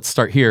 oh yeah, let's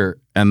start here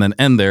and then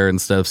end there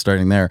instead of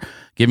starting there.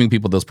 Giving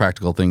people those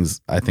practical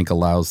things, I think,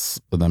 allows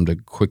them to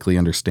quickly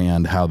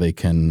understand how they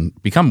can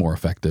become more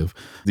effective.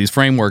 These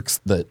frameworks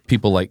that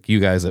people like you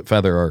guys at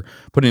Feathr are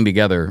putting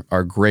together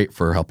are great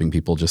for helping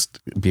people just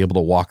be able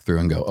to walk through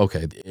and go,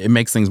 okay, it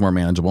makes things more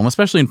manageable, and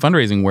especially in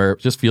fundraising where it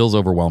just feels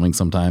overwhelming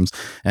sometimes.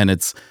 And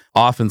it's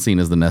often seen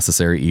as the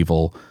necessary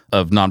evil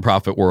of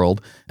nonprofit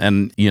world.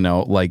 And,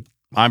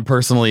 I'm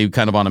personally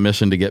kind of on a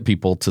mission to get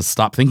people to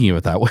stop thinking of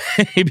it that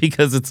way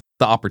because it's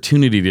the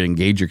opportunity to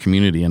engage your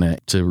community in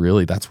it to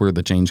really, that's where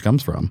the change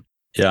comes from.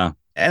 Yeah.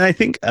 And I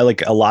think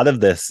like a lot of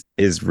this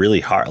is really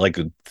hard. Like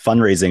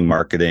fundraising,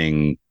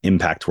 marketing,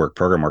 impact work,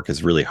 program work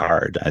is really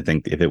hard. I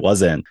think if it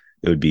wasn't,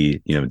 it would be,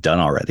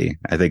 done already.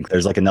 I think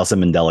there's like a Nelson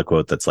Mandela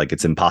quote that's like,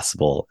 it's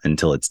impossible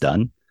until it's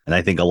done. And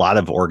I think a lot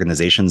of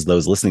organizations,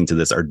 those listening to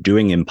this, are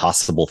doing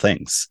impossible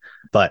things,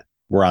 but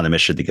we're on a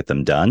mission to get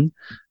them done.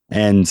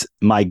 And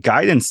my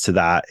guidance to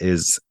that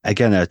is,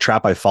 again, a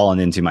trap I've fallen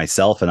into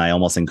myself, and I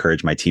almost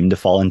encourage my team to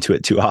fall into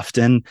it too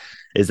often,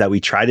 is that we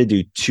try to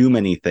do too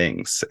many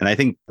things. And I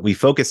think we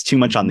focus too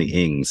much on the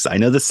ings. I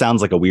know this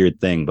sounds like a weird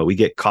thing, but we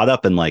get caught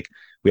up in like,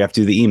 we have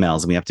to do the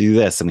emails and we have to do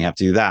this and we have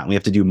to do that and we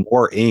have to do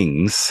more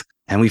ings.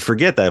 And we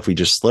forget that if we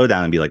just slow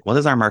down and be like, what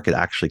does our market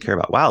actually care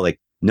about? Wow, like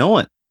no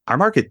one, our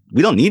market,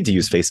 we don't need to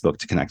use Facebook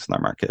to connect with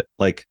our market.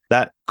 Like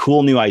that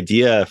cool new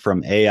idea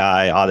from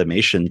AI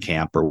automation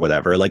camp or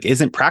whatever, like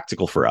isn't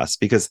practical for us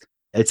because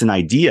it's an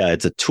idea,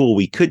 it's a tool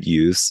we could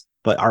use,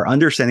 but our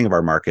understanding of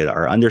our market,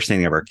 our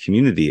understanding of our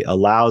community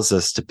allows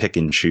us to pick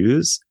and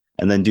choose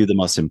and then do the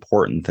most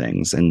important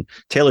things. And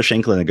Taylor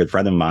Shanklin, a good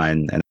friend of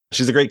mine, and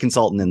she's a great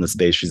consultant in the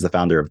space. She's the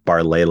founder of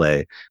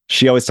Barnett.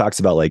 She always talks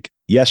about like,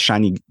 yes,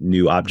 shiny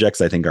new objects,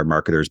 I think, are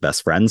marketers'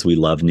 best friends. We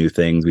love new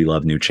things. We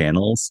love new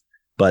channels.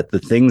 But the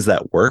things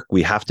that work,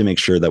 we have to make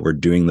sure that we're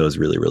doing those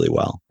really, really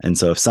well. And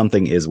so if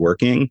something is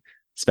working,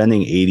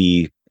 spending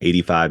 80,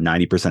 85,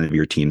 90% of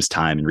your team's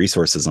time and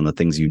resources on the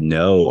things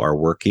are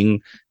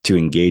working to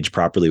engage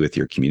properly with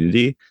your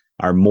community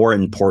are more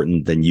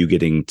important than you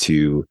getting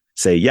to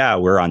say, yeah,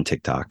 we're on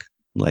TikTok.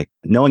 Like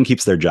no one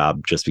keeps their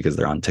job just because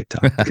they're on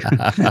TikTok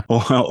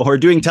or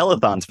doing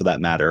telethons for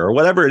that matter, or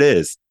whatever it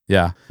is.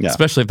 Yeah.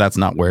 Especially if that's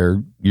not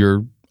where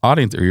your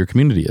audience or your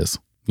community is,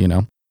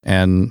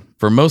 And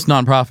for most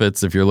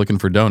nonprofits, if you're looking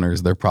for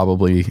donors, they're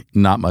probably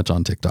not much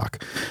on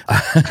TikTok.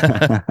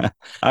 I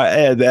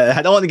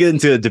don't want to get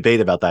into a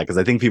debate about that because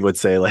I think people would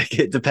say like,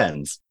 it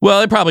depends.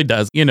 Well, it probably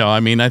does.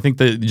 I think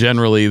that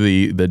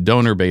generally the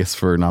donor base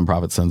for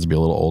nonprofits tends to be a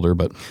little older,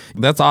 but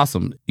that's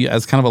awesome.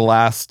 As kind of a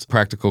last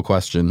practical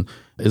question,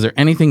 is there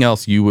anything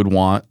else you would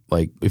want,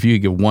 like if you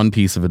could give one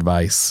piece of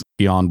advice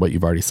beyond what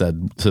you've already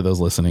said to those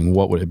listening,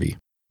 what would it be?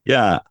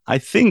 Yeah, I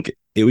think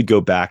it would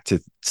go back to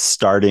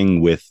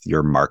starting with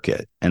your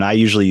market. And I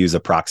usually use a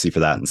proxy for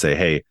that and say,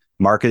 hey,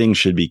 marketing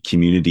should be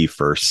community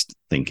first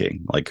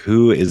thinking. Like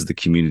who is the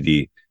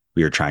community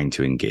we are trying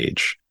to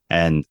engage?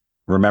 And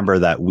remember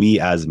that we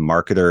as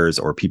marketers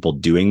or people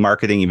doing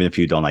marketing, even if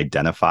you don't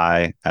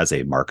identify as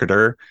a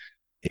marketer,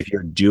 if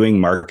you're doing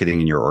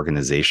marketing in your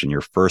organization,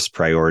 your first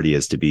priority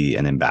is to be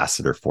an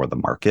ambassador for the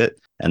market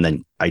and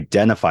then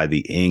identify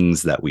the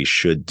ings that we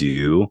should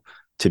do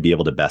to be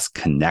able to best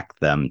connect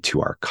them to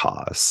our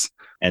cause.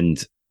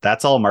 And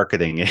that's all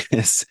marketing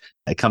is.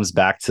 It comes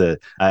back to,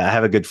 I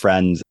have a good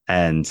friend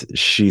and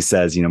she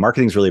says,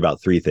 marketing is really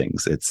about three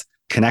things. It's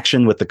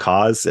connection with the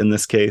cause in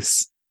this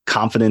case,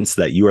 confidence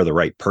that you are the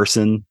right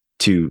person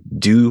to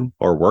do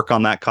or work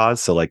on that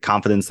cause. So like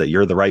confidence that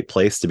you're the right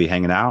place to be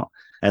hanging out.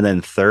 And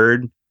then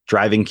third,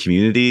 driving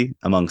community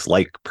amongst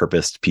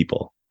like-purposed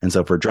people. And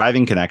so if we're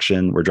driving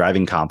connection, we're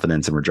driving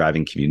confidence, and we're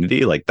driving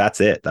community, like that's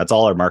it. That's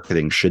all our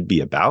marketing should be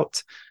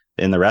about.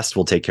 And the rest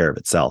will take care of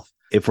itself.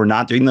 If we're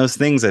not doing those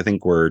things, I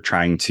think we're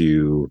trying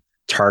to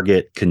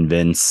target,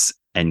 convince,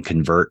 and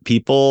convert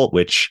people,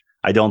 which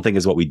I don't think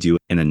is what we do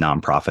in a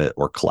nonprofit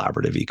or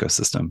collaborative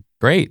ecosystem.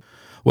 Great.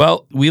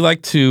 Well, we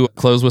like to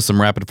close with some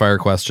rapid fire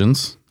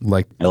questions.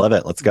 I love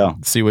it. Let's go.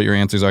 See what your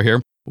answers are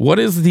here. What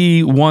is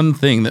the one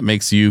thing that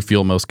makes you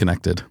feel most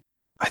connected?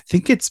 I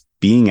think it's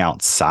being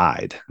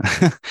outside.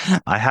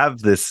 I have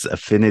this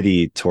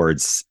affinity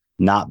towards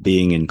not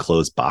being in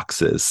closed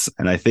boxes.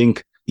 And I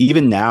think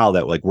even now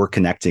that like we're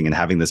connecting and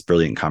having this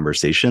brilliant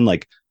conversation,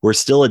 like we're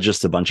still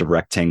just a bunch of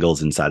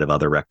rectangles inside of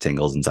other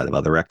rectangles inside of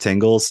other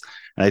rectangles.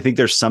 And I think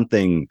there's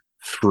something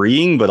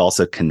freeing, but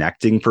also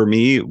connecting for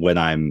me when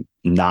I'm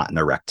not in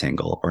a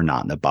rectangle or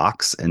not in a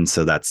box. And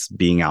so that's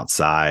being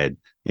outside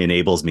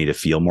enables me to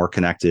feel more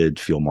connected,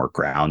 feel more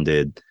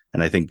grounded.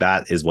 And I think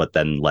that is what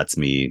then lets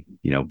me,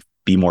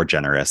 be more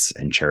generous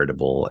and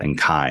charitable and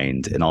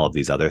kind and all of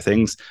these other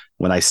things.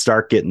 When I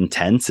start getting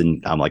tense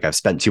and I'm like, I've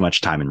spent too much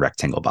time in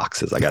rectangle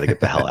boxes, I got to get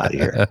the hell out of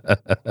here.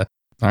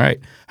 All right.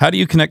 How do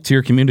you connect to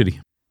your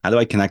community? How do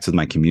I connect with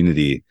my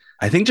community?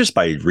 I think just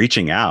by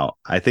reaching out.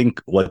 I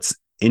think what's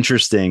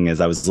interesting is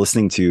I was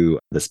listening to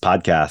this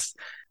podcast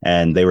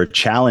and they were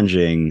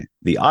challenging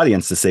the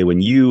audience to say,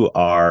 when you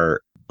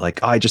are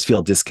like, oh, I just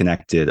feel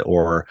disconnected,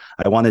 or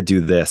I want to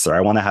do this, or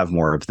I want to have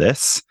more of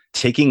this,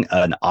 taking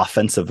an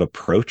offensive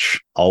approach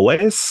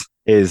always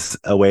is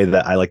a way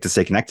that I like to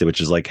stay connected,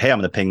 which is like, hey, I'm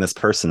going to ping this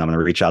person. I'm going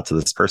to reach out to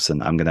this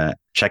person. I'm going to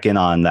check in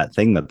on that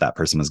thing that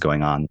person was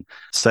going on.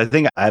 So I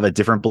think I have a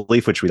different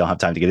belief, which we don't have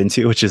time to get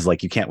into, which is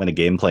like, you can't win a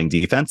game playing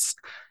defense.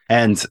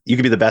 And you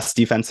could be the best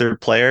defensive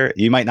player.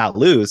 You might not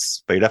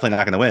lose, but you're definitely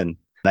not going to win.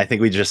 And I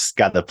think we just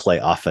got to play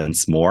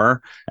offense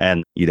more.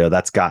 And,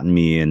 that's gotten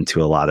me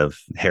into a lot of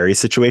hairy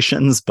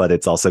situations, but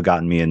it's also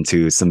gotten me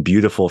into some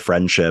beautiful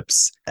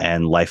friendships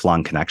and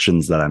lifelong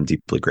connections that I'm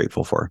deeply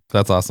grateful for.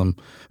 That's awesome.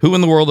 Who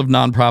in the world of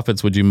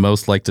nonprofits would you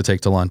most like to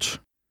take to lunch?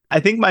 I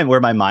think where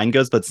my mind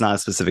goes, but it's not a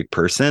specific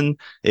person,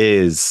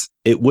 is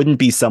it wouldn't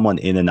be someone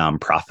in a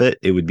nonprofit.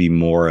 It would be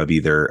more of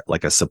either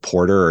like a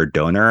supporter or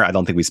donor. I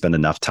don't think we spend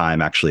enough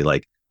time actually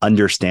like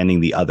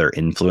understanding the other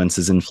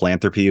influences in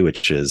philanthropy,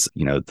 which is,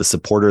 the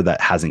supporter that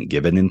hasn't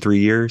given in 3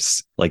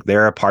 years, like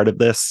they're a part of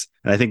this.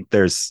 And I think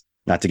there's,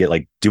 not to get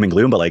like doom and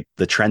gloom, but like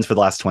the trends for the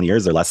last 20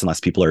 years, there are less and less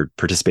people are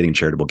participating in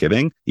charitable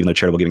giving, even though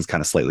charitable giving's kind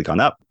of slightly gone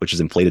up, which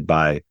is inflated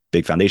by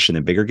big foundation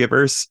and bigger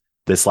givers.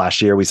 This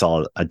last year, we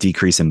saw a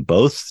decrease in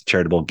both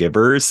charitable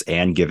givers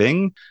and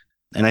giving.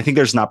 And I think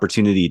there's an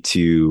opportunity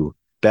to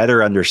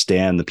better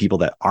understand the people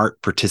that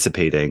aren't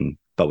participating,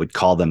 but would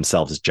call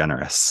themselves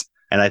generous.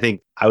 And I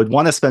think I would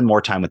want to spend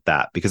more time with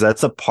that, because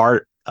that's a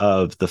part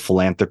of the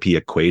philanthropy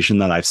equation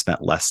that I've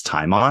spent less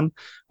time on,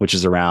 which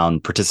is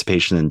around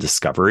participation and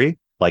discovery.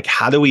 Like,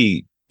 how do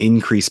we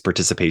increase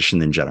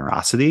participation and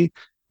generosity,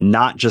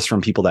 not just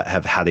from people that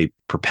have had a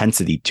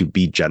propensity to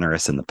be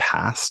generous in the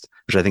past,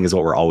 which I think is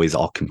what we're always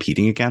all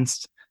competing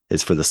against,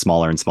 is for the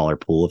smaller and smaller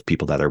pool of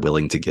people that are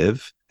willing to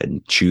give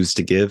and choose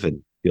to give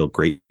and feel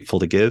grateful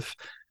to give.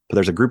 But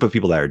there's a group of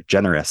people that are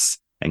generous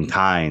and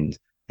kind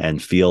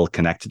and feel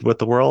connected with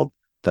the world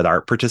that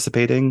aren't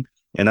participating.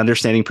 And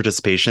understanding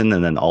participation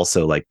and then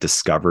also like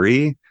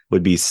discovery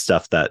would be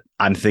stuff that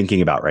I'm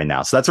thinking about right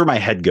now. So that's where my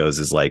head goes,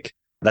 is like,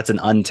 that's an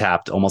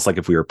untapped, almost like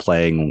if we were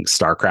playing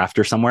StarCraft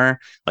or somewhere,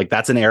 like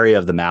that's an area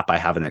of the map I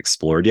haven't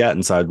explored yet.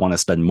 And so I'd want to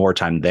spend more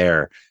time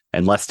there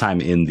and less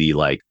time in the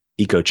like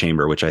echo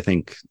chamber, which I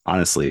think,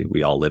 honestly,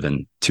 we all live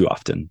in too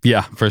often.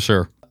 Yeah, for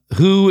sure.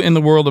 Who in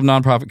the world of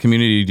nonprofit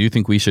community do you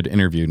think we should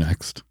interview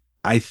next?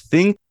 I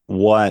think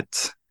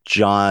what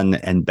John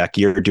and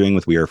Becky are doing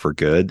with We Are for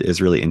Good is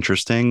really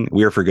interesting.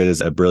 We Are for Good is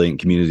a brilliant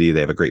community.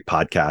 They have a great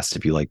podcast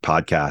if you like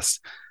podcasts.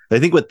 But I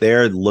think what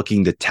they're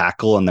looking to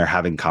tackle, and they're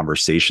having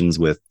conversations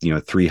with,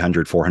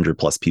 300, 400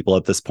 plus people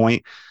at this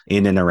point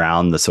in and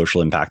around the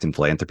social impact and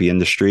philanthropy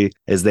industry,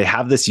 is they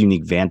have this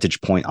unique vantage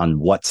point on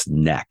what's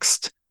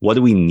next. What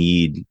do we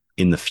need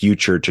in the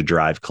future to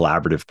drive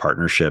collaborative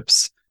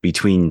partnerships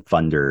between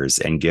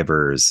funders and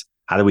givers?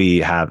 How do we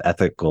have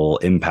ethical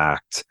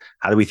impact?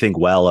 How do we think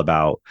well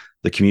about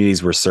the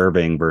communities we're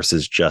serving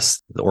versus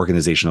just the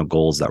organizational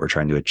goals that we're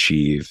trying to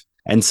achieve?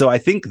 And so I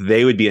think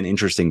they would be an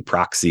interesting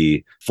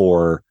proxy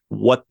for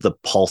what the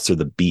pulse or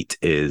the beat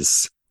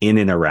is in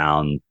and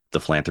around the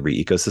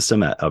philanthropy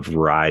ecosystem at a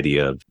variety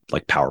of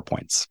like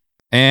PowerPoints.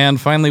 And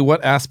finally,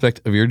 what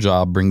aspect of your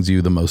job brings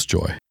you the most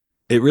joy?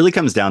 It really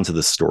comes down to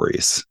the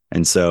stories.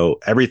 And so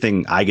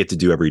everything I get to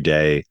do every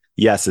day,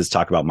 yes, is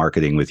talk about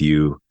marketing with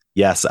you.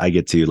 Yes, I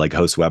get to like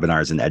host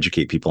webinars and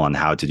educate people on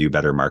how to do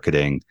better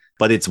marketing,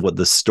 but it's what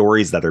the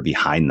stories that are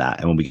behind that.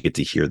 And when we get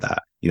to hear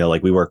that,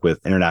 like we work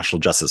with International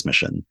Justice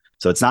Mission.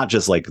 So it's not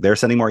just like they're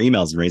sending more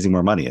emails and raising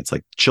more money. It's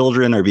like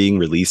children are being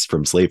released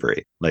from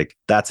slavery. Like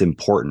that's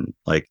important.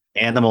 Like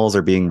Animals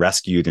are being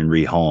rescued and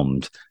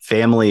rehomed.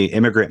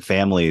 Immigrant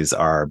families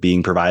are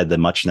being provided the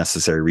much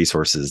necessary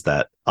resources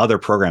that other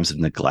programs have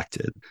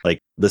neglected.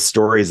 Like the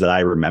stories that I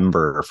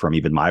remember from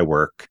even my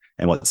work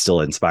and what still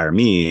inspire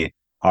me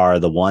are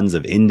the ones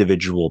of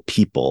individual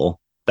people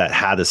that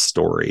had a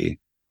story,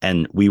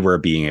 and we were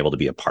being able to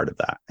be a part of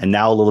that. And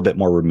now a little bit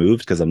more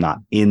removed because I'm not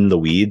in the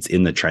weeds,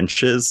 in the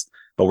trenches,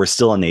 but we're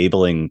still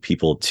enabling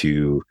people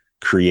to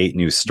create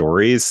new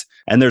stories.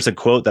 And there's a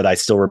quote that I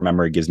still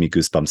remember, it gives me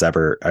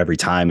goosebumps every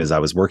time, is I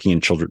was working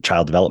in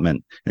child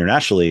development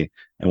internationally,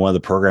 and one of the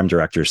program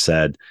directors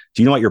said,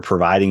 do you know what you're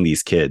providing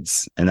these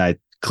kids? And I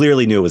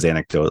clearly knew it was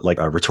anecdote, like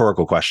a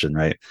rhetorical question,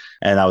 right?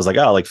 And I was like,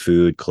 oh, like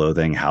food,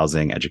 clothing,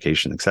 housing,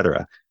 education,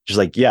 etc. She's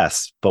like,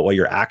 yes, but what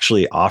you're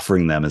actually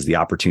offering them is the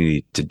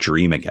opportunity to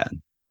dream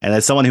again. And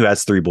as someone who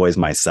has 3 boys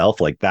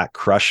myself, like that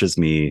crushes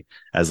me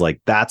as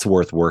like, that's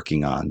worth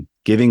working on,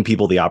 giving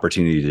people the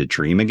opportunity to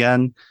dream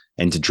again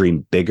and to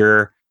dream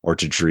bigger or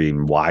to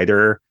dream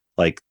wider.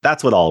 Like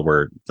that's what all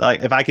we're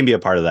like. If I can be a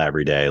part of that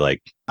every day,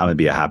 like I'm gonna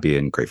be a happy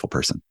and grateful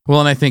person. Well,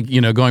 and I think,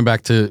 going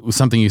back to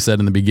something you said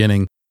in the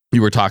beginning,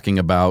 you were talking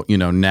about,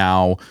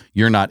 now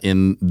you're not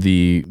in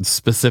the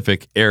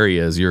specific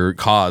areas. Your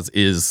cause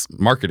is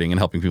marketing and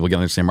helping people get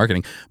understand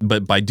marketing.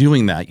 But by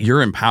doing that,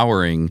 you're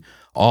empowering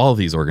all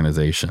these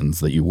organizations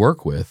that you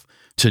work with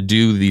to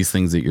do these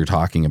things that you're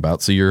talking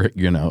about. So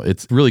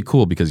it's really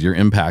cool because your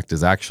impact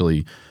is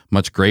actually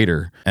much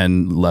greater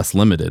and less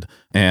limited,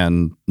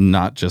 and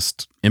not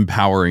just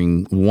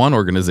empowering one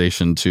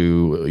organization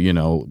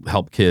to,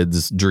 help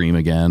kids dream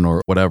again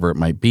or whatever it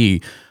might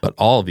be, but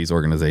all of these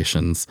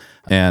organizations,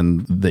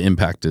 and the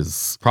impact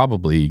is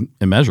probably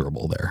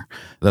immeasurable there.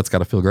 That's got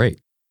to feel great.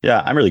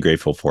 Yeah, I'm really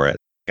grateful for it.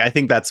 I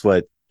think that's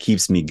what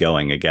keeps me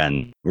going.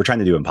 Again, we're trying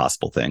to do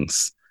impossible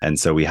things. And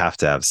so we have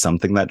to have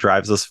something that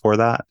drives us for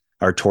that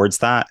or towards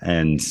that.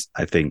 And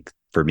I think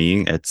for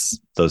me, it's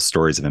those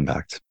stories of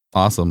impact.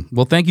 Awesome.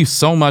 Well, thank you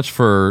so much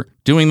for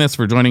doing this,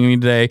 for joining me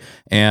today.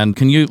 And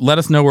can you let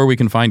us know where we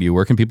can find you?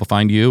 Where can people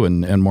find you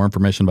and more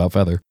information about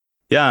Feathr?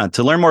 Yeah,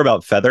 to learn more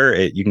about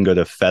Feathr, you can go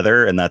to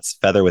Feathr, and that's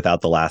Feathr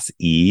without the last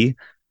E.co.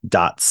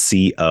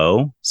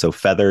 So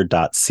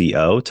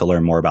feathr.co to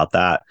learn more about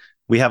that.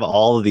 We have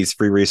all of these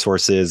free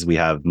resources. We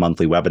have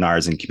monthly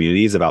webinars and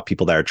communities about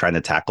people that are trying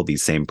to tackle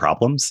these same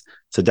problems.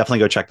 So definitely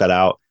go check that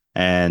out.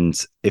 And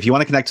if you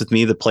want to connect with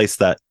me, the place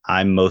that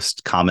I'm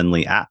most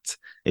commonly at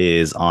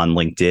is on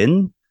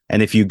LinkedIn.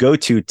 And if you go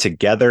to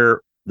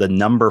together, the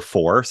number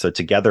 4, so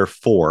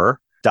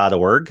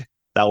together4.org,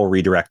 that will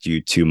redirect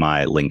you to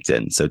my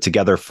LinkedIn. So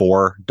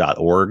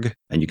together4.org,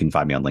 and you can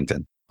find me on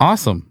LinkedIn.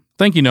 Awesome.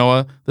 Thank you,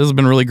 Noah. This has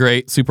been really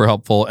great, super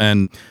helpful.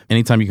 And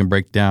anytime you can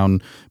break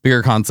down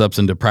bigger concepts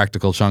into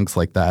practical chunks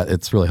like that,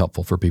 it's really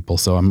helpful for people.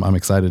 So I'm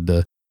excited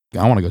I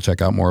want to go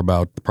check out more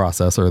about the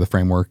process or the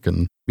framework.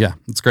 And yeah,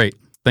 it's great.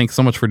 Thanks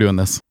so much for doing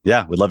this.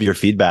 Yeah, we'd love your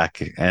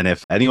feedback. And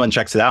if anyone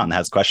checks it out and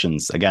has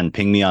questions, again,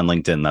 ping me on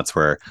LinkedIn. That's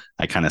where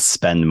I kind of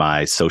spend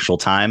my social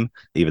time,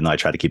 even though I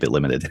try to keep it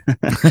limited.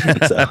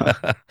 So.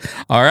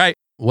 All right.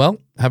 Well,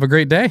 have a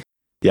great day.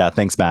 Yeah,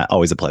 thanks, Matt.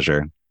 Always a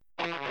pleasure.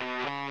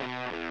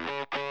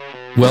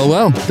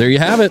 Well, there you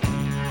have it.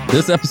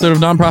 This episode of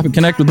Nonprofit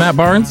Connect with Matt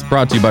Barnes,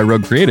 brought to you by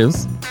Rogue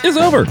Creatives, is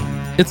over.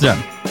 It's done.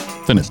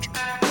 Finished.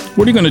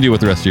 What are you going to do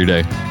with the rest of your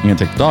day? You're going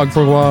to take the dog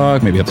for a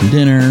walk, maybe have some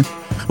dinner.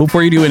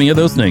 Before you do any of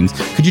those things,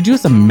 could you do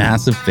us a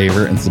massive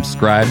favor and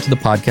subscribe to the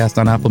podcast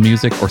on Apple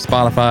Music or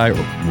Spotify or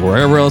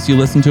wherever else you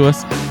listen to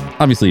us?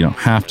 Obviously, you don't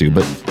have to,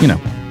 but, it'd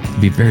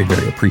be very,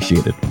 very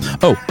appreciated.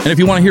 Oh, and if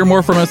you want to hear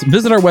more from us,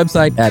 visit our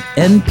website at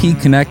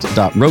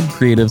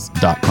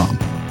npconnect.roguecreatives.com.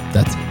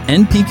 That's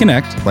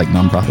npconnect, like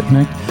Nonprofit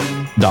Connect,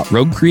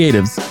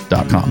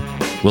 .roguecreatives.com.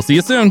 We'll see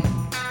you soon.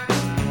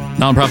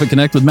 Nonprofit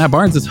Connect with Matt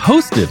Barnes is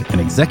hosted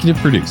and executive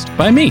produced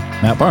by me,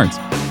 Matt Barnes.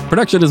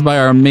 Production is by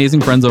our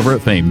amazing friends over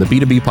at Fame, the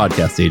B2B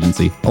podcast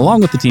agency,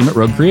 along with the team at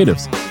Rogue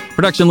Creatives.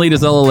 Production lead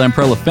is LLM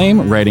Pro of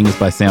Fame. Writing is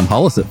by Sam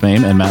Hollis at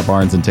Fame and Matt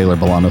Barnes and Taylor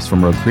Bolanos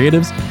from Rogue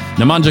Creatives.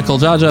 Nemanja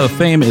Koljaja of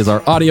Fame is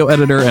our audio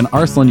editor, and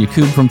Arslan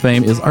Yakub from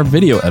Fame is our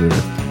video editor.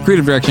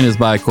 Creative direction is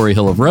by Corey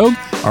Hill of Rogue.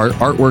 Our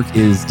artwork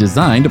is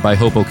designed by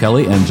Hope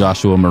O'Kelly and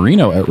Joshua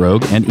Marino at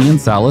Rogue and Ian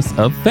Salas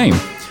of Fame.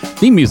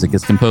 Theme music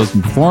is composed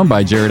and performed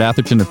by Jared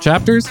Atherton of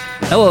Chapters.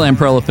 LLM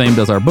Pearl of Fame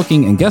does our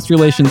booking and guest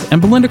relations,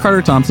 and Belinda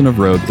Carter-Thompson of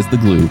Rogue is the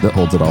glue that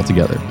holds it all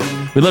together.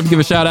 We'd love to give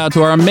a shout out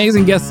to our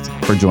amazing guests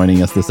for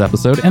joining us this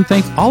episode, and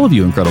thank all of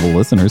you incredible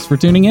listeners for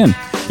tuning in.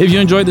 If you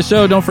enjoyed the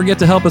show, don't forget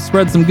to help us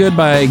spread some good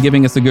by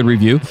giving us a good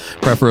review,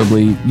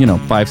 preferably,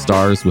 5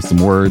 stars with some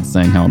words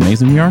saying how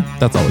amazing we are.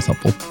 That's always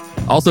helpful.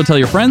 Also tell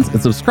your friends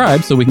and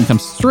subscribe so we can come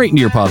straight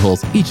into your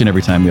potholes each and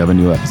every time we have a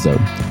new episode.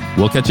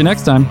 We'll catch you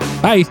next time.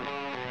 Bye.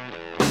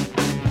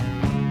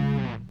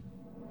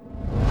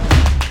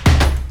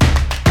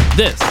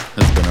 This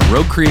has been a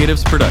Rogue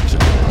Creatives production.